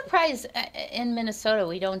 I'm surprised in Minnesota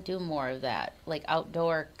we don't do more of that, like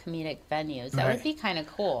outdoor comedic venues. That would be kind of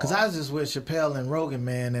cool. Because I was just with Chappelle and Rogan,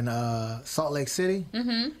 man, in Salt Lake City,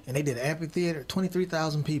 and they did an amphitheater,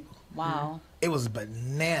 23,000 people. Wow. It was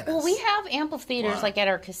bananas. Well, we have amphitheaters like at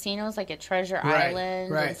our casinos, like at Treasure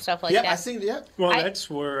Island and stuff like that. I seen that. Well, that's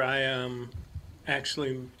where I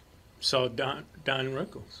actually saw Don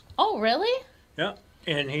Rickles. Oh, really? Yeah,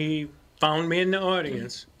 and he found me in the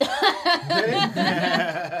audience.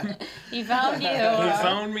 He found you. He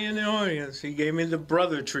found me in the audience. He gave me the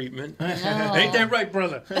brother treatment. Ain't that right,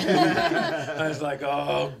 brother? I was like,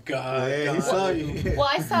 oh, God. Yeah, he saw you. Well,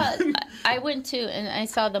 I went to, and I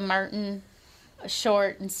saw the Martin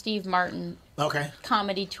Short and Steve Martin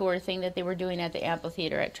comedy tour thing that they were doing at the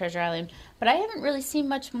amphitheater at Treasure Island. But I haven't really seen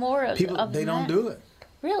much more of People, they don't do it.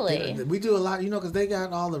 Really? We do a lot, because they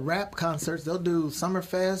got all the rap concerts. They'll do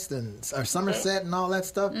Summerfest or Somerset and all that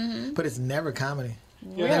stuff, but it's never comedy.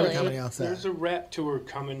 Really? Never comedy outside. There's a rap tour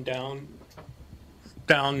coming down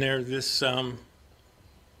there this month,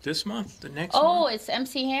 the next month. Oh, it's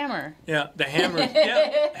MC Hammer. Yeah, the Hammer.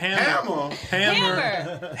 Yeah, Hammer.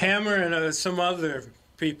 Hammer and some other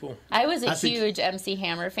people. I was a huge MC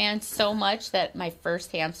Hammer fan, so much that my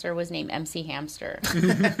first hamster was named MC Hamster.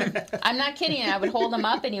 I'm not kidding. I would hold him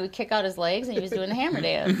up and he would kick out his legs and he was doing the hammer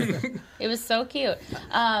dance. It was so cute.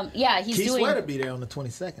 He's Keith doing... Sweat will be there on the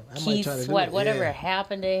 22nd. Keith Sweat, whatever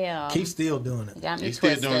happened to him. Keith's still doing it. Got me He's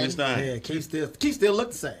twisted. still doing his thing. Yeah, Keith still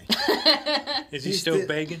look the same. Is he still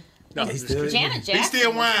begging? No, he's still, Janet Jackson. He's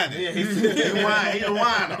still whining. Yeah, he's still whining. He's a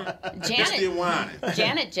whiner. He's still whining.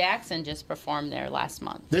 Janet Jackson just performed there last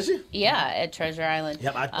month. Did she? Yeah, at Treasure Island.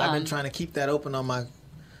 Yep, I've been trying to keep that open on my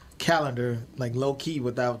calendar, like low key,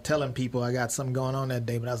 without telling people I got something going on that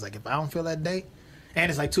day. But I was like, if I don't feel that day, and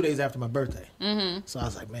it's like 2 days after my birthday, so I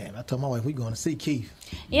was like, man, I told my wife we going to see Keith.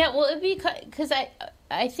 Yeah, well, it'd be because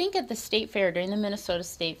I think at the state fair, during the Minnesota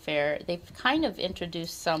State Fair, they've kind of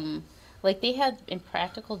introduced some. Like, they had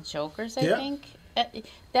Impractical Jokers, I think.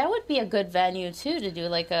 That would be a good venue, too, to do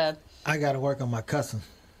like a... I got to work on my cussing.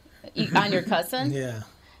 On your cousin? Yeah.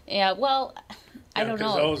 Yeah, well, I don't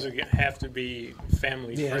know. Because those have to be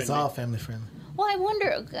family friendly. Yeah, it's all family friendly. Well, I'm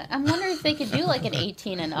wondering if they could do like an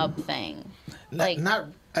 18 and up thing. Not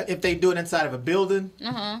if they do it inside of a building,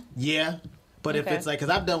 yeah. But if it's like,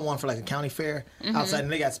 because I've done one for like a county fair outside,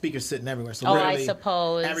 and they got speakers sitting everywhere. So I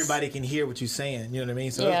suppose everybody can hear what you're saying. You know what I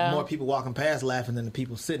mean? So there's more people walking past laughing than the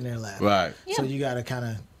people sitting there laughing. Right. Yeah. So you got to kind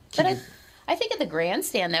of But I think at the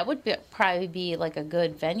grandstand, that would probably be like a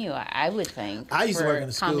good venue, I would think. I used to work in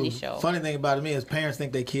a comedy school. show. Funny thing about it is parents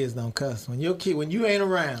think their kids don't cuss. When you ain't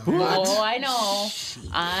around. Oh, I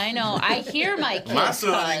know. I hear my kids My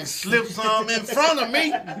son cuss. slipped some in front of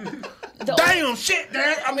me. Damn shit,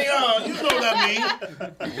 Dad. I mean, you know what I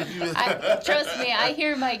mean. Trust me, I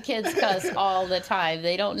hear my kids cuss all the time.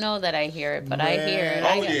 They don't know that I hear it, but I hear it.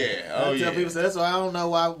 I tell people, so that's why I don't know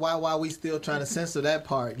why we still trying to censor that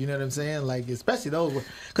part. You know what I'm saying? Like, especially those,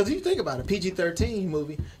 because if you think about it, PG-13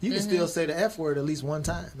 movie, you can still say the F word at least one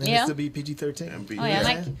time, and it still be PG-13. Oh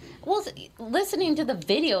yeah, well, listening to the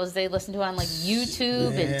videos they listen to on like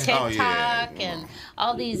YouTube and TikTok and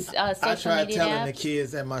all these social media I tried telling apps. the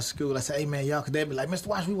kids at my school, I said, hey man, y'all, because they'd be like, Mr.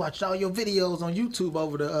 Watch, we watched all your videos on YouTube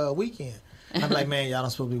over the weekend. I'm like, man, y'all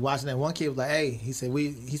don't supposed to be watching that. One kid was like, hey, he said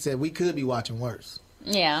we could be watching worse.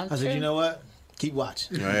 Yeah, I said, you know what? Keep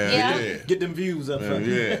watching. Yeah. Get them views up front.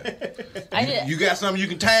 You got something you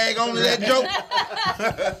can tag on to that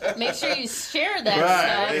joke? Make sure you share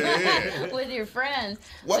that stuff with your friends.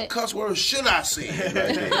 What cuss words should I say?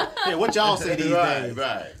 Yeah, what y'all say these days?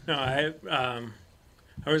 Right. No, I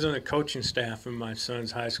was on the coaching staff of my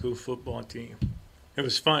son's high school football team. It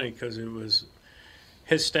was funny because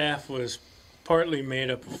his staff was partly made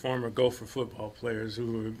up of former Gopher football players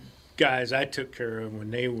who were guys I took care of when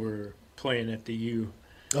they were playing at the U.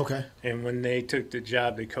 Okay. And when they took the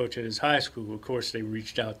job to coach at his high school, of course they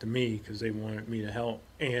reached out to me because they wanted me to help.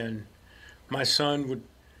 And my son would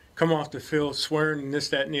come off the field swearing and this,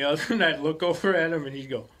 that, and the other, and I'd look over at him and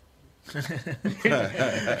he'd go,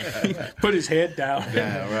 put his head down.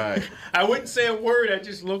 Yeah, right. I wouldn't say a word. I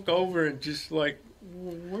just look over and just like,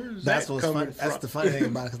 where's that coming from? That's the funny thing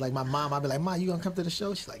about it. Because like my mom, I'd be like, Ma, you gonna come to the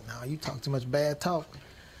show? She's like, no, you talk too much bad talk.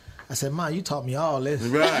 I said, Ma, you taught me all this.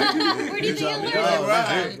 Right. Where do you think you learned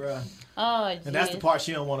it from? Bro. Oh, geez. And that's the part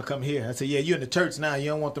she don't want to come here. I said, yeah, you're in the church now. You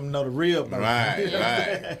don't want them to know the real about it.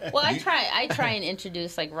 Right. Well, I try and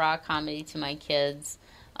introduce like raw comedy to my kids.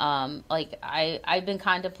 Like I've been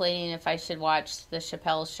contemplating if I should watch the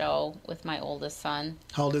Chappelle Show with my oldest son.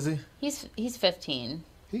 How old is he? He's 15.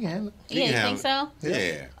 He can handle it. Yeah, you think so?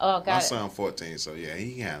 Yeah. Oh, got My it. son 14, so yeah,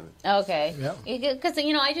 he can handle it. Okay. Yep. Because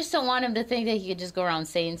I just don't want him to think that he could just go around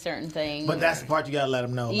saying certain things. But that's the part you gotta let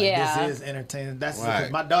him know. Like, Yeah. this is entertaining. That's Right.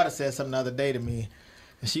 my daughter said something the other day to me,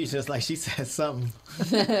 and she's just like, she said something.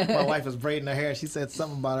 My wife was braiding her hair. She said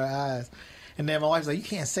something about her eyes. And then my wife's like, you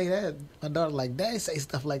can't say that. My daughter like, Daddy say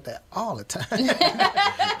stuff like that all the time.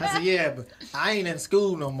 I said, yeah, but I ain't in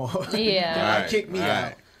school no more. Yeah. They kick me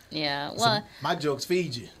out. Yeah. So Well, my jokes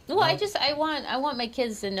feed you. well, I want my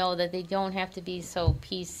kids to know that they don't have to be so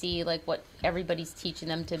PC like what everybody's teaching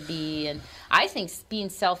them to be. And I think being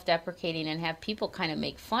self-deprecating and have people kind of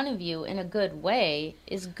make fun of you in a good way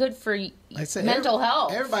is good for Like I said, mental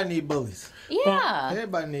health. Everybody need bullies. Yeah.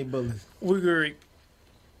 Everybody need bullies. We're going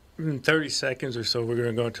in 30 seconds or so, we're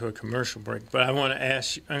going to go to a commercial break. But I want to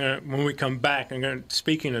ask you, when we come back,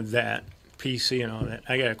 speaking of that, PC and all that,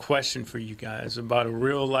 I got a question for you guys about a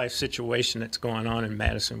real life situation that's going on in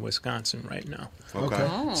Madison, Wisconsin right now. Okay.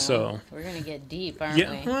 Oh, So- we're going to get deep, aren't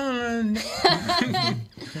Yeah. we?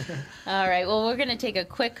 All right. Well, we're going to take a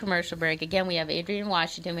quick commercial break. Again, we have Adrian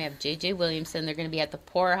Washington. We have JJ Williamson. They're going to be at the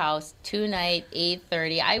Poorhouse tonight,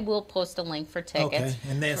 8:30. I will post a link for tickets. Okay.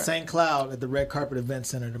 And then St. Cloud at the Red Carpet Event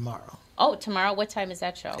Center tomorrow. Oh, tomorrow. What time is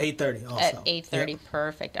that show? 8:30 also. At 8:30. Yep.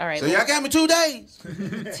 Perfect. All right. So y'all got me 2 days.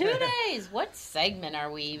 2 days. What segment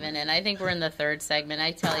are we even in? I think we're in the third segment.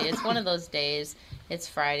 I tell you, it's one of those days. It's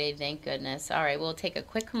Friday, thank goodness. All right, we'll take a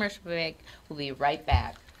quick commercial break. We'll be right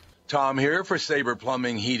back. Tom here for Sabre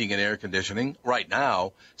Plumbing, Heating, and Air Conditioning. Right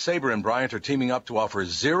now, Sabre and Bryant are teaming up to offer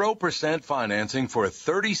 0% financing for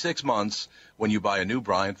 36 months when you buy a new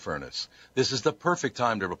Bryant furnace. This is the perfect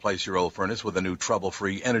time to replace your old furnace with a new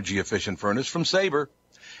trouble-free, energy-efficient furnace from Sabre.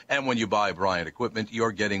 And when you buy Bryant equipment,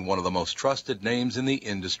 you're getting one of the most trusted names in the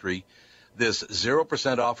industry. This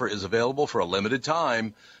 0% offer is available for a limited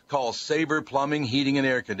time. Call Sabre Plumbing, Heating, and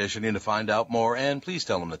Air Conditioning to find out more, and please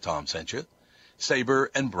tell them that Tom sent you. Sabre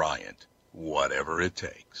and Bryant, whatever it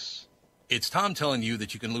takes. It's Tom telling you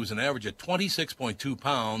that you can lose an average of 26.2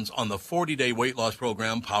 pounds on the 40-day weight loss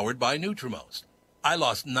program powered by Nutrimost. I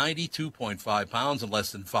lost 92.5 pounds in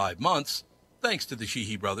less than 5 months, thanks to the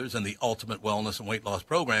Sheehy brothers and the Ultimate Wellness and Weight Loss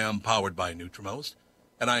program powered by Nutrimost.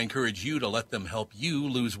 And I encourage you to let them help you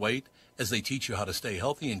lose weight as they teach you how to stay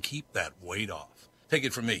healthy and keep that weight off. Take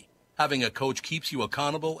it from me. Having a coach keeps you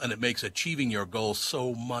accountable, and it makes achieving your goals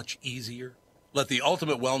so much easier. Let the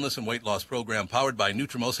Ultimate Wellness and Weight Loss program powered by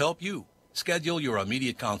Nutrimost help you. Schedule your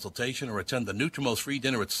immediate consultation or attend the Nutrimost free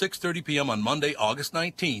dinner at 6:30 p.m. on Monday, August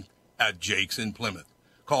 19th at Jake's in Plymouth.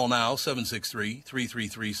 Call now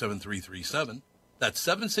 763-333-7337. That's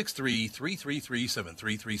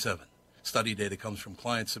 763-333-7337. Study data comes from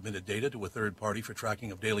client-submitted data to a third party for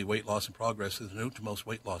tracking of daily weight loss and progress through the Nutrimost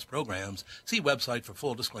weight loss programs. See website for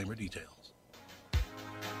full disclaimer details.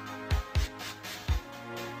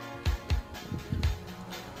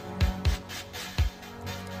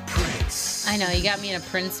 I know, you got me in a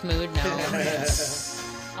Prince mood now.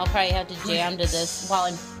 I'll probably have to jam to this while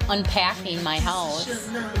I'm unpacking my house.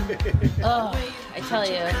 Oh, I tell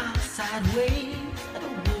you,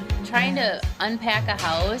 trying to unpack a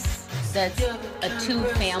house that's a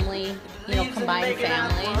two-family, combined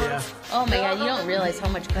family. Yeah. Oh my God, you don't realize how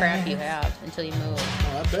much crap you have until you move.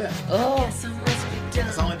 Oh, I bet. Oh,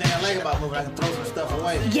 That's the only thing I like about moving. I can throw some stuff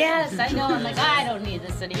away. yes, I know. I'm like, I don't need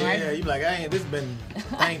this anymore. Yeah, you be like, I ain't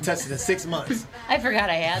touched it in 6 months. I forgot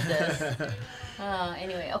I had this.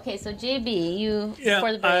 Anyway, okay, so JB, you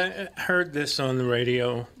before the break. I heard this on the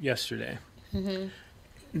radio yesterday. Mm-hmm.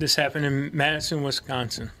 This happened in Madison,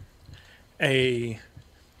 Wisconsin. A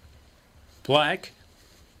black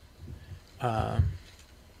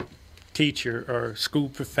teacher or school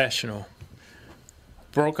professional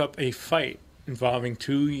broke up a fight involving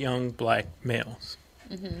two young black males.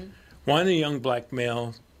 Mm-hmm. One of the young black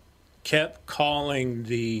males kept calling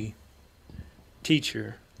the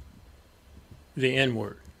teacher the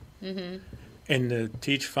N-word. Mm-hmm. And the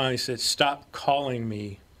teacher finally said, "Stop calling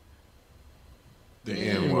me The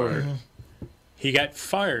N-word. He got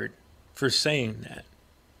fired for saying that.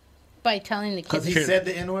 By telling the Because kids. he said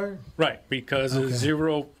the N-word? Right, because of Okay.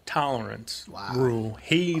 zero tolerance Wow. rule.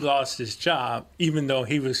 He lost his job, even though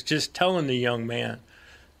he was just telling the young man,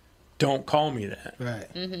 "Don't call me that."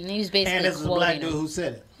 Right. Mm-hmm. He was basically And this was a quoting black him. dude who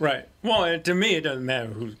said it. Right. Well, to me, it doesn't matter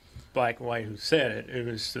who's black and white who said it. It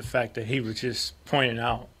was the fact that he was just pointing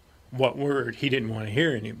out what word he didn't want to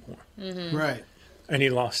hear anymore. Right. And he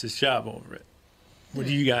lost his job over it. What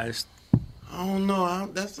do you guys? I don't know.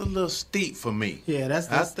 That's a little steep for me. Yeah, that's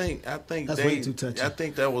I think that's way too touchy. I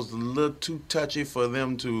think that was a little too touchy for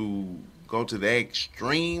them to go to the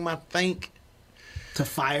extreme. I think to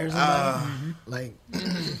fire somebody, like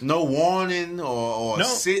no warning or No.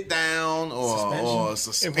 sit down or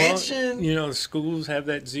suspension. Well, you know, schools have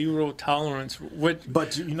that zero tolerance, which,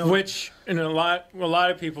 But you know- which in a lot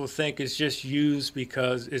of people think is just used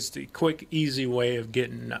because it's the quick, easy way of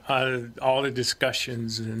getting out of all the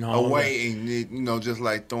discussions and all away and just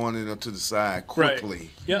like throwing it up to the side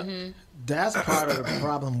quickly. That. Yeah. that's part of the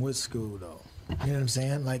problem with school, though. You know what I'm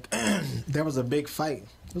saying? Like there was a big fight.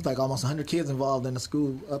 It was like almost 100 kids involved in the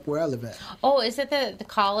school up where I live at. Oh, is it the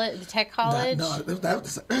college, the tech college? No,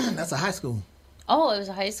 that's a high school. Oh, it was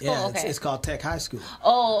a high school. Yeah, Okay. it's called Tech High School.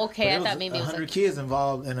 Oh, okay. But I it thought maybe it was 100 kids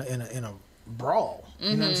involved in a brawl.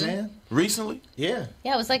 You know what I'm saying? Recently, Yeah.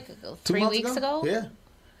 Yeah, it was like 2 3 months weeks ago. Yeah.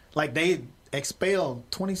 Like they expelled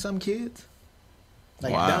 20-some kids.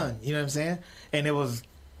 Like Wow. done. You know what I'm saying? And there was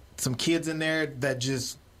some kids in there that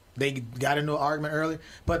just they got into an argument early.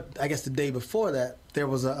 But I guess the day before that, there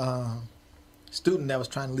was a student that was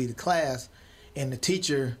trying to lead a class, and the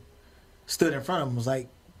teacher stood in front of him and was like,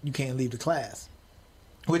 "You can't leave the class,"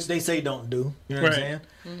 which they say don't do. You know what I'm Right.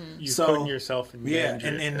 saying? You're So- putting yourself in Yeah, danger.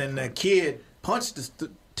 and then the kid punched the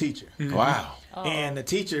teacher, wow. and the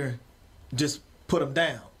teacher just put him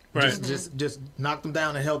down. Right. Just knocked him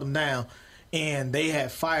down and held him down, and they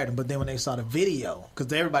had fired him. But then when they saw the video,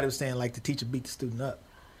 because everybody was saying like the teacher beat the student up,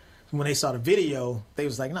 when they saw the video, they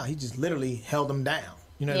was like, no, he just literally held him down.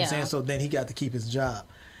 You know what I'm Yeah. saying? So then he got to keep his job.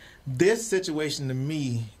 This situation to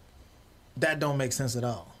me, that don't make sense at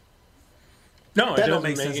all. No, it That don't doesn't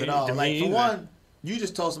make sense it at all. to Like me for either. one, you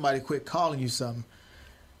just told somebody to quit calling you something.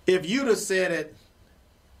 If you'd have said it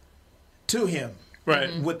to him,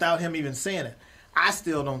 Right. without him even saying it, I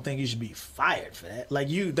still don't think you should be fired for that. Like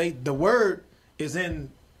the word is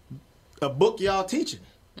in a book y'all teaching.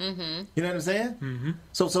 Mm-hmm. You know what I'm saying? Mm-hmm.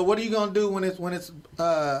 So what are you gonna do when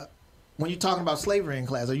you're talking about slavery in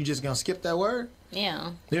class? Are you just gonna skip that word?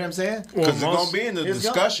 Yeah. You know what I'm saying? Well, Because it's most- gonna be in the It's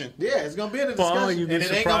gonna- discussion. it's gonna be in the Well, discussion, you'd be and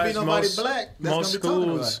it ain't gonna be surprised nobody most- black that's most gonna be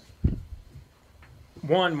talking about schools- it.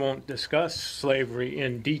 One, won't discuss slavery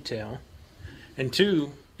in detail, and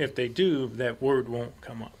two, if they do, that word won't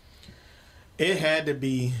come up. It had to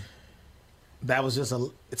be. That was just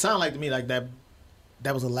it sounded like to me like that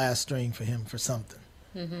was a last string for him for something.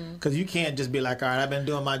 Because you can't just be like, all right, I've been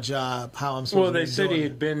doing my job. How I'm supposed Well, to they be said doing he it.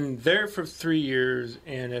 had been there for 3 years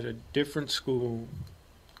and at a different school,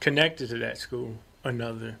 connected to that school,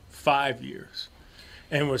 another 5 years,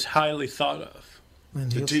 and was highly thought of.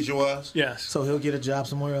 And The he'll- teacher was. Yes. So he'll get a job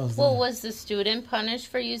somewhere else. Well, then. was the student punished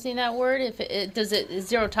for using that word? If is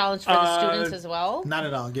zero tolerance for the students as well? Not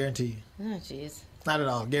at all, guaranteed. Oh, jeez. Not at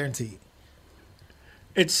all, guaranteed.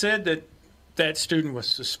 It said that that student was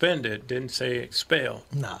suspended, didn't say expelled.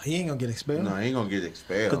 Nah, he ain't gonna get expelled. No, he ain't gonna get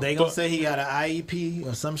expelled. Because they gonna But- say he got an IEP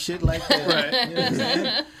or some shit like that. Right. You know what I'm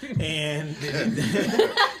saying? And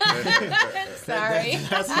Sorry.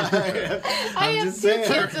 that's not, I I'm have just two saying.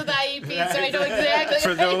 kids with IEP, so I know exactly For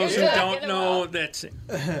what those who you're don't talking know, about. that's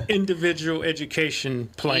individual education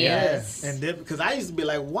plan. Yes. And because I used to be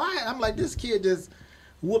like, why? I'm like, this kid just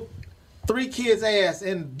whooped 3 kids' ass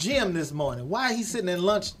in gym this morning. Why he sitting in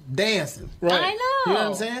lunch dancing? Right. I know. You know what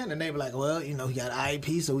I'm saying? And they be like, well, he got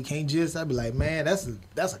IEP, so we can't just. I'd be like, man, that's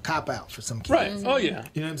a cop out for some kids. Right. Oh yeah.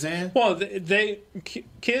 You know what I'm saying? Well,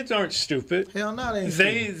 kids aren't stupid. Hell no, they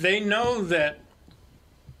ain't They know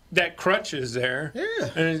that crutch is there. Yeah.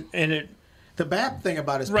 And it The bad thing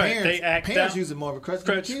about it is Right, parents, they act parents out- use it more of a crutch than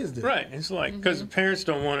the crutch. kids do. Right. It's like because the parents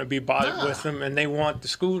don't want to be bothered Nah. with them, and they want the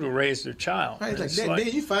school to raise their child. Right, And it's it's like,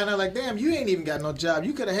 then you find out like, damn, you ain't even got no job.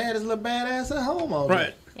 You could have had his little badass at home all day.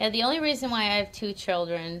 right. Yeah, the only reason why I have 2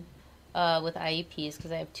 children with IEPs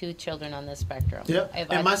because I have 2 children on the spectrum. Yep. I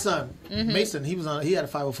have And my son, Mm-hmm. Mason, he had a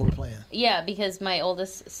 504 plan. Yeah, because my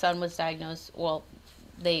oldest son was diagnosed. Well,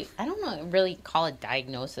 I don't know, really call it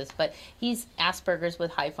diagnosis, but he's Asperger's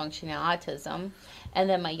with high functioning autism. And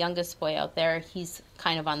then my youngest boy out there, he's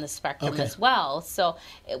kind of on the spectrum Okay. as well. So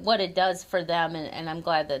what it does for them, and I'm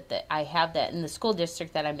glad that I have that in the school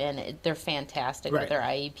district that I'm in, they're fantastic Right. with their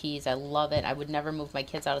IEPs. I love it. I would never move my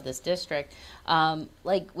kids out of this district.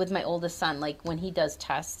 Like with my oldest son, like when he does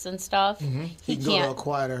tests and stuff, He he can go a can't. little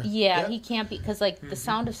quieter. Yeah, Yep. he can't be because like the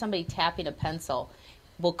sound of somebody tapping a pencil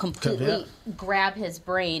will completely grab his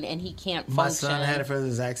brain and he can't function. My son had it for the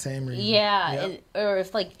exact same reason. Yeah, or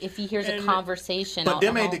if he hears a conversation. But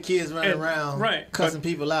them ain't the kids running around cussing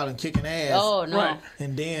people out and kicking ass. Oh no! Right.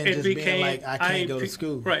 And then it just being like, I can't go to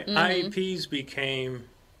school. Right. IEPs became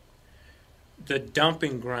the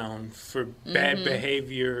dumping ground for bad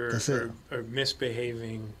behavior or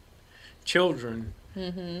misbehaving children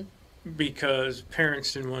because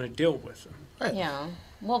parents didn't want to deal with them. Right. Yeah.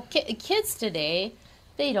 Well, kids today,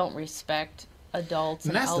 they don't respect adults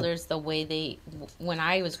and elders the way they. When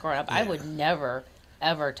I was growing up, I would never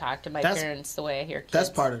ever talk to my parents the way I hear kids. That's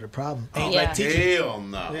part of the problem. Like hell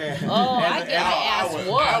no. Yeah. Oh,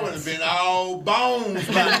 I would have been all bones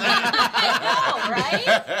by now.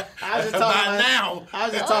 right? I was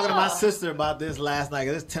just talking to my sister about this last night.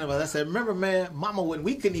 There's 10 of us. I said, remember, man, Mama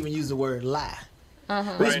we couldn't even use the word lie.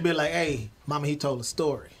 We used to be like, hey, Mama, he told a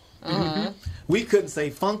story. We couldn't say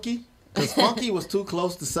funky because funky was too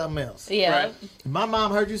close to something else. Yeah. Right. If my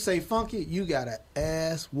mom heard you say funky, you got an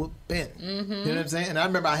ass whooping. You know what I'm saying? And I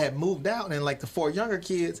remember I had moved out, and like the 4 younger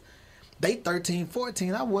kids, they 13,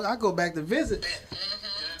 14. I go back to visit.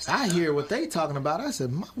 I hear what they talking about. I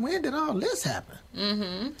said, Mom, when did all this happen?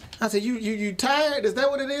 I said, you tired? Is that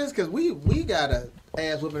what it is? Because we got a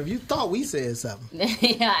ass whooping. If you thought we said something.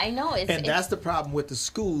 Yeah, I know. That's the problem with the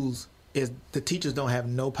schools is the teachers don't have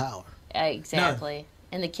no power. Exactly. None.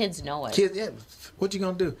 And the kids know it. Kids, what you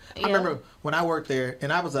gonna do? I remember when I worked there,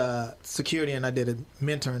 and I was a security, and I did a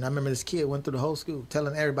mentoring. I remember this kid went through the whole school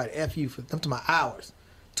telling everybody "F you" for them to my hours,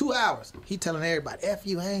 2 hours. He telling everybody "F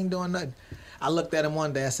you," I ain't doing nothing. I looked at him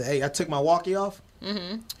one day. I said, "Hey," I took my walkie off.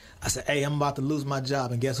 I said, "Hey, I'm about to lose my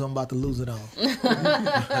job, and guess who I'm about to lose it on?"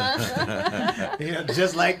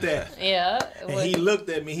 Just like that. Yeah. And he looked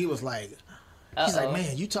at me. He was like. He's like,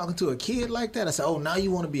 man, you talking to a kid like that? I said, oh, now you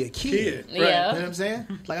want to be a kid. Right. Yeah. You know what I'm saying?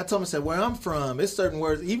 Like I told him, I said, where I'm from, it's certain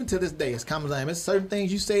words, even to this day, it's common time. It's certain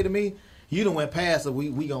things you say to me, you done went past it, we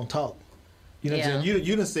going to talk. You know what I'm saying?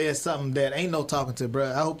 You done said something that ain't no talking to, bro.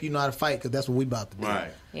 I hope you know how to fight because that's what we about to do.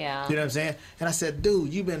 Right. Yeah. You know what I'm saying? And I said,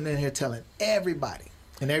 dude, you been in here telling everybody.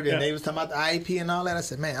 And they was talking about the IEP and all that. I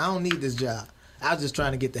said, man, I don't need this job. I was just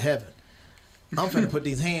trying to get to heaven. I'm finna put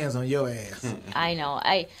these hands on your ass. I know.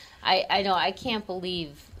 I know. I can't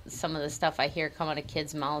believe some of the stuff I hear come out of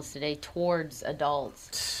kids' mouths today towards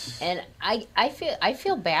adults, and I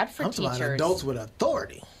feel bad for I'm teachers. talking about adults with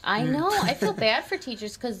authority. I know. I feel bad for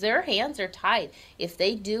teachers because their hands are tied. If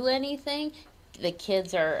they do anything, the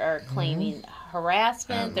kids are claiming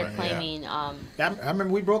harassment. They're claiming. I remember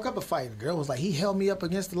we broke up a fight. The girl was like, he held me up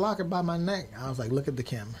against the locker by my neck. I was like, look at the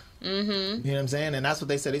camera. You know what I'm saying? And that's what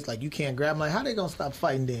they said. It's like, you can't grab them. Like, how they going to stop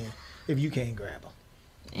fighting then if you can't grab them?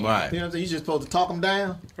 Right. You know what I'm saying? You just supposed to talk them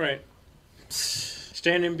down? Right.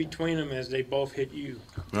 Stand in between them as they both hit you.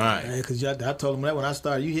 Right. Because I told them that when I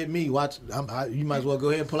started, you hit me, watch. You might as well go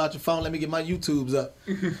ahead and pull out your phone. Let me get my YouTubes up.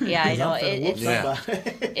 Yeah, I know.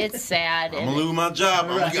 It's sad. I'm going to lose my job.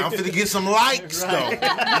 I'm finna get some likes, though.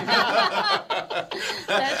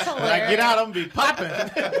 That's hilarious. When I get out, I'm going to be popping.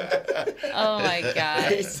 Oh, my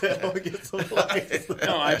God. He said, I'm going to get some likes.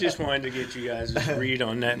 No, I just wanted to get you guys' read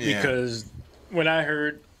on that because when I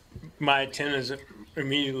heard, my attendance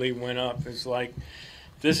immediately went up. It's like,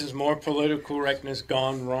 this is more political correctness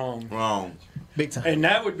gone wrong. Wrong. Big time. And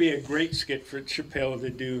that would be a great skit for Chappelle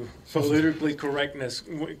to do, politically correctness.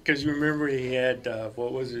 Because you remember he had,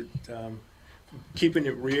 what was it, Keeping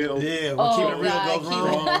It Real. Yeah, when Keeping It Real goes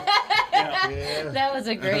wrong. That was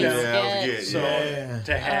a great skit. So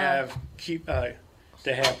to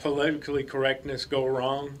have politically correctness go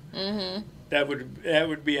wrong, that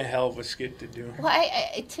would be a hell of a skit to do. Well,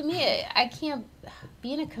 to me, I can't.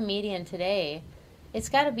 Being a comedian today, it's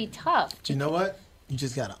got to be tough. But you know what? You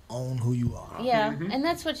just got to own who you are. Yeah, and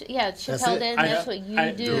that's what. Chappelle did. And that's what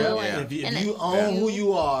you do. Yeah. If you own who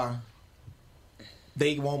you are,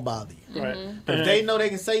 they won't bother you. Right. But if they know they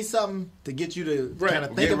can say something to get you to kind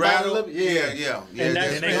of think about it a little bit,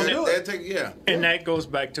 And that goes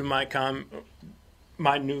back to my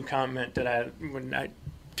new comment that when I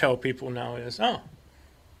tell people now is,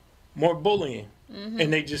 more bullying.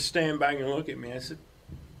 And they just stand back and look at me. I said,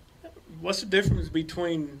 what's the difference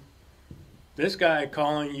between this guy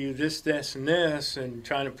calling you this, and this and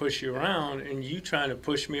trying to push you around and you trying to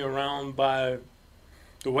push me around by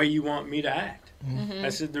the way you want me to act? I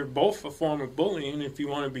said, they're both a form of bullying if you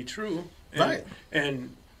want to be true. And,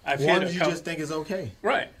 and I've one you just think is okay.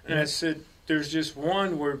 Right. And I said, there's just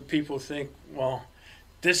one where people think, well,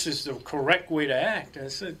 this is the correct way to act. I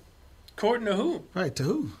said, according to who? Right, to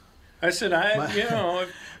who? I said,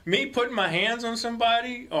 me putting my hands on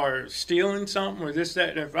somebody or stealing something or this,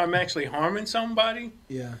 that, if I'm actually harming somebody,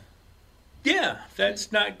 Yeah,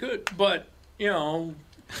 that's not good. But, you know,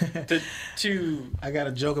 I got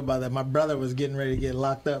a joke about that. My brother was getting ready to get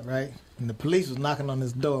locked up, right? And the police was knocking on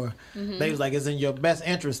his door. They was like, it's in your best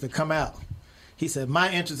interest to come out. He said,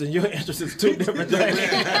 my interest and your interest is two different things.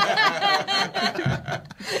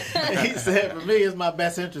 He said, for me, it's my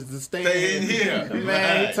best interest to stay in here. Man,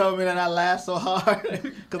 right. He told me that I laughed so hard.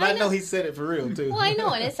 Because I know he said it for real, too. Well, I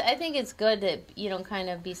know. And I think it's good to, kind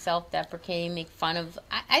of be self-deprecating, make fun of...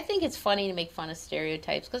 I think it's funny to make fun of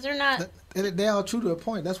stereotypes because they're not... They're all true to a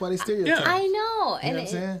point. That's why they stereotype. I know. You know what I'm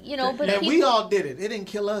saying? But and we all did it. It didn't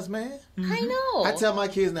kill us, man. I know. I tell my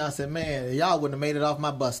kids now, I said, man, y'all wouldn't have made it off my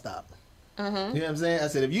bus stop. You know what I'm saying? I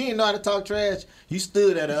said, if you didn't know how to talk trash, you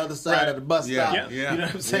stood at the other side of the bus stop. Yeah. You know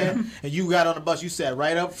what I'm saying? And you got on the bus, you sat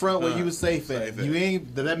right up front where you was safe at. You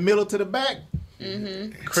ain't that middle to the back.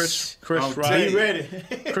 Chris Rock. Ready.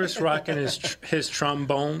 Chris Rock and his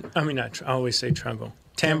trombone. I mean, I always say trombone.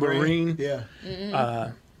 Tambourine.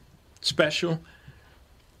 Special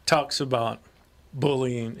talks about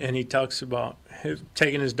bullying, and he talks about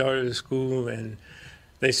taking his daughter to school, and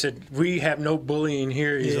they said, we have no bullying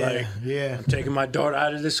here. He's I'm taking my daughter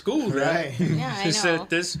out of the school. Right. Yeah, I know. He said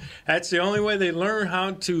that's the only way they learn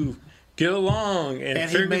how to get along and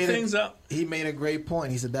figure things out. He made a great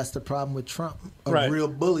point. He said that's the problem with Trump. Real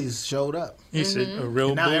bullies showed up. He said a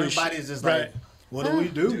real bully. Now everybody's just like, what do we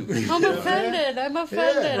do? I'm offended. I'm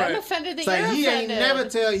offended. I'm offended that you're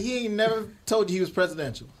offended. He ain't never told you he was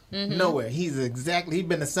presidential. Nowhere. He's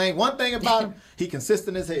been the same. One thing about him, he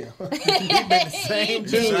consistent as hell. He's been the same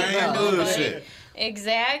dude. Same bullshit.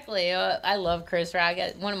 Exactly. I love Chris Rock.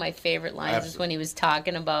 One of my favorite lines is when he was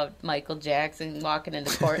talking about Michael Jackson walking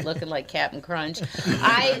into court looking like Captain Crunch.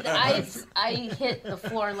 I hit the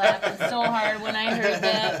floor laughing so hard when I heard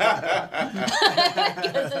that.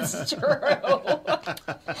 Because it's true.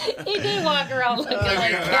 He did walk around looking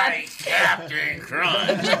like Captain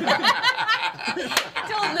Crunch.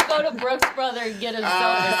 Tell him to go to Brooks Brothers and get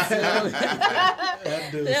himself a suit. That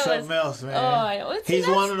dude's something else, man. Oh, I know. He's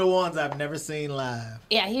one of the ones I've never seen live.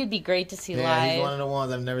 Yeah, he'd be great to see live. Yeah, he's one of the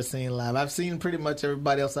ones I've never seen live. I've seen pretty much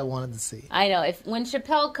everybody else I wanted to see. I know. When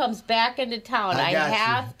Chappelle comes back into town, I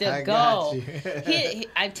have to go.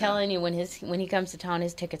 I'm telling you, when he comes to town,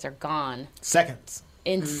 his tickets are gone. Seconds.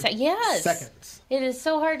 Yes. Seconds. It is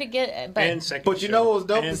so hard to get. But you know what was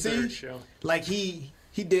dope to see? Show. Like he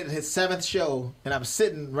did his 7th show, and I'm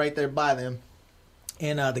sitting right there by them.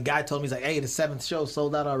 And the guy told me, he's like, hey, the 7th show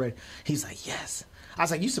sold out already. He's like, yes. I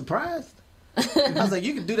was like, you surprised? I was like,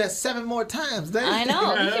 you can do that 7 more times, Dave. I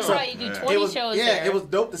know. You could probably do 20 shows there. It was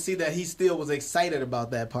dope to see that he still was excited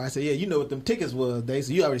about that part. I said, yeah, you know what them tickets was, Dave,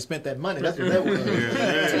 so you already spent that money. That's what that was.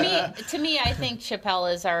 To me, I think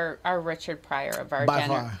Chappelle is our Richard Pryor of our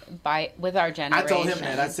with our generation. I told him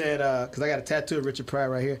that. I said, because I got a tattoo of Richard Pryor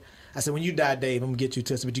right here. I said, when you die, Dave, I'm going to get you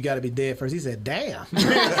to it, but you got to be dead first. He said, damn.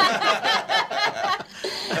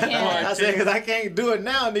 I said, because I can't do it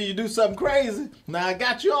now, and then you do something crazy. Now I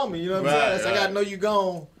got you on me, you know what I'm saying? So I got to know you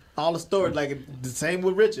gone. All the stories, like the same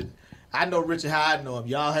with Richard. I know Richard how I know him.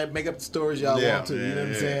 Y'all have make up the stories y'all want to, you know what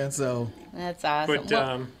I'm saying? So that's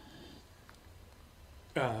awesome.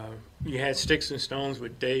 But you had Sticks and Stones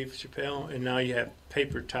with Dave Chappelle, and now you have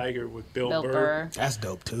Paper Tiger with Bill Burr. That's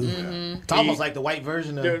dope too. It's almost like the white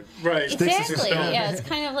version of Sticks and Stones. Yeah, it's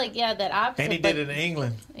kind of like that opposite. And he did it in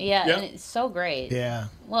England. Yeah, and it's so great. Yeah.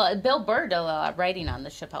 Well, Bill Burr did a lot of writing on the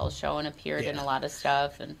Chappelle Show and appeared in a lot of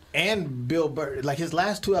stuff. And Bill Burr, like his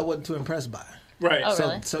last 2, I wasn't too impressed by. Right. Oh,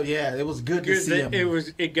 really? So yeah, it was good to see him.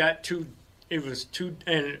 It was too,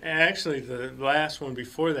 and actually the last one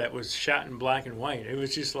before that was shot in black and white. It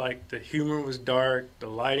was just like the humor was dark, the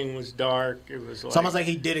lighting was dark. It was like, it's almost like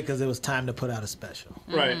he did it because it was time to put out a special.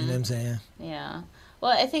 Right. You know what I'm saying? Yeah.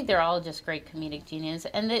 Well, I think they're all just great comedic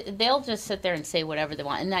geniuses, and they'll just sit there and say whatever they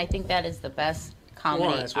want, and I think that is the best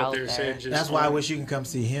comedy that's what out they're there. saying. That's why I wish you can come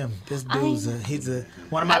see him. This dude's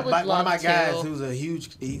one of my guys who's a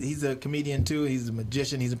huge. He's a comedian too. He's a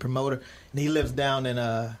magician. He's a promoter, and he lives down in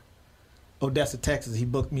Odessa, Texas. He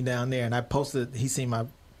booked me down there, and I posted. He seen my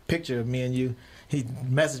picture of me and you. He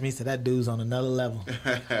messaged me, said that dude's on another level.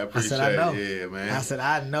 I said, I know. Yeah, man. I said,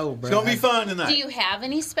 I know, bro. It's gonna be fun tonight. Do you have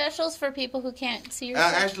any specials for people who can't see your show?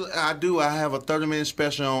 Actually, I do. I have a 30-minute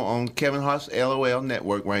special on Kevin Hart's LOL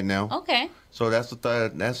network right now. Okay. So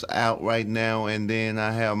that's out right now, and then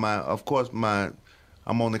I have I'm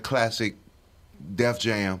on the classic Def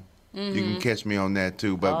Jam. Mm-hmm. You can catch me on that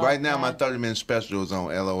too. But right now, my 30-minute special is on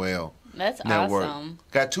LOL. That's network. Awesome.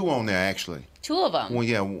 Got 2 on there actually. 2 of them. Well,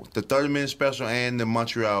 yeah, the 30-minute special and the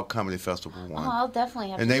Montreal Comedy Festival one. Oh, I'll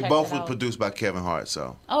definitely have and to they check both that were out. produced by Kevin Hart,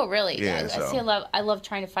 so. Oh, really? Yeah, I love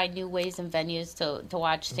trying to find new ways and venues to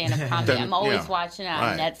watch stand-up comedy. I'm always watching it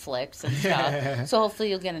on Netflix and stuff. So hopefully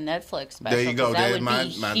you'll get a Netflix special. There you go. That would my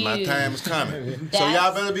time is coming. So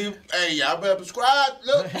y'all better subscribe.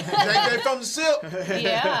 Look, JJ from the SIP.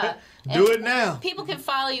 Yeah. Do it now. People can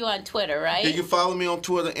follow you on Twitter, right? You can follow me on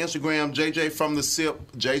Twitter, Instagram, JJ from the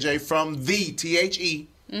SIP, JJ from the THE.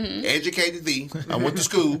 Educated the. I went to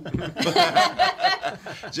school.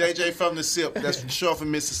 JJ from the SIP. That's short for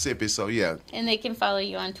Mississippi. So yeah. And they can follow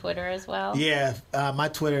you on Twitter as well. Yeah, my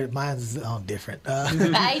Twitter, mine's different.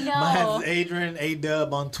 I know. Mine's Adrian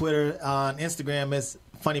A-Dub on Twitter. On Instagram, it's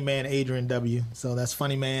Funnyman Adrian W. So that's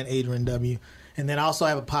Funnyman Adrian W. And then I also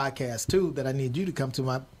have a podcast too that I need you to come to.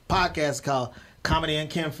 My podcast called Comedy and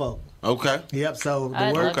Kinfolk. Okay. Yep. So the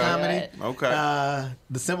I'd word love to comedy, hear it. Okay.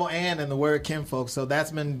 the symbol and the word kinfolk. So that's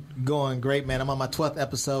been going great, man. I'm on my 12th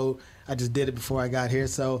episode. I just did it before I got here.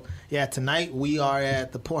 So yeah, tonight we are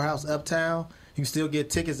at the Poorhouse Uptown. You can still get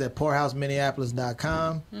tickets at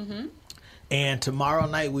poorhouseminneapolis.com. And tomorrow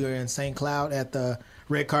night we are in St. Cloud at the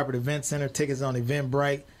Red Carpet Event Center. Tickets on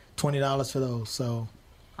Eventbrite, $20 for those. So.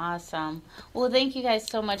 Awesome. Well, thank you guys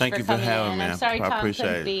so much Thank for you for coming having in. me, I'm sorry I Tom appreciate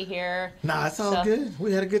couldn't it. be here. Nah, it's all good.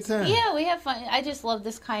 We had a good time. Yeah, we have fun. I just love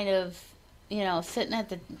this kind of, sitting at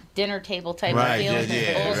the dinner table type Right, of feeling,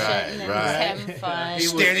 yeah, bullshitting right, and right. just having fun.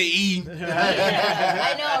 Steady eating. Yeah,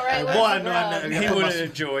 I know, right? Boy, I know, Where's the rub? He would have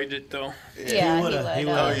enjoyed it, though. Yeah, he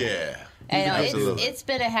would. Oh yeah. I know Absolutely. it's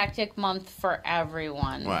been a hectic month for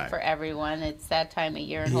everyone. Right. For everyone, it's that time of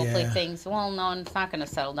year, and hopefully Yeah. things. Well, no, it's not going to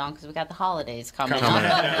settle down because we got the holidays coming Coming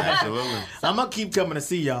up. up. Absolutely. I'm gonna keep coming to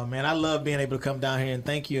see y'all, man. I love being able to come down here, and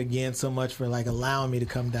thank you again so much for allowing me to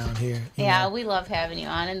come down here. you Yeah, know. we love having you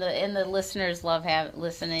on, and the listeners love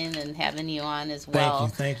listening and having you on as well.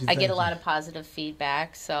 Thank you. I get a lot of positive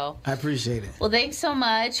feedback, so. I appreciate it. Well, thanks so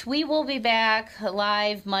much. We will be back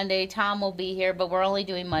live Monday. Tom will be here, but we're only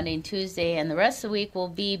doing Monday and Tuesday, and the rest of the week will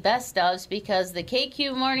be best ofs because the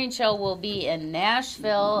KQ Morning Show will be in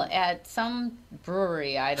Nashville at some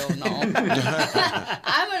brewery. I don't know.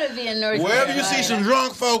 I'm going to be in North Wherever you Carolina. see some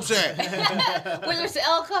drunk folks at. Where there's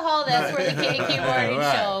alcohol, that's where the KQ Morning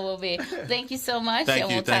Right. Show will be. Thank you so much, Thank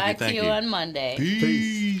and you, we'll thank you, talk to thank you you. on Monday.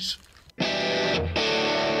 Peace.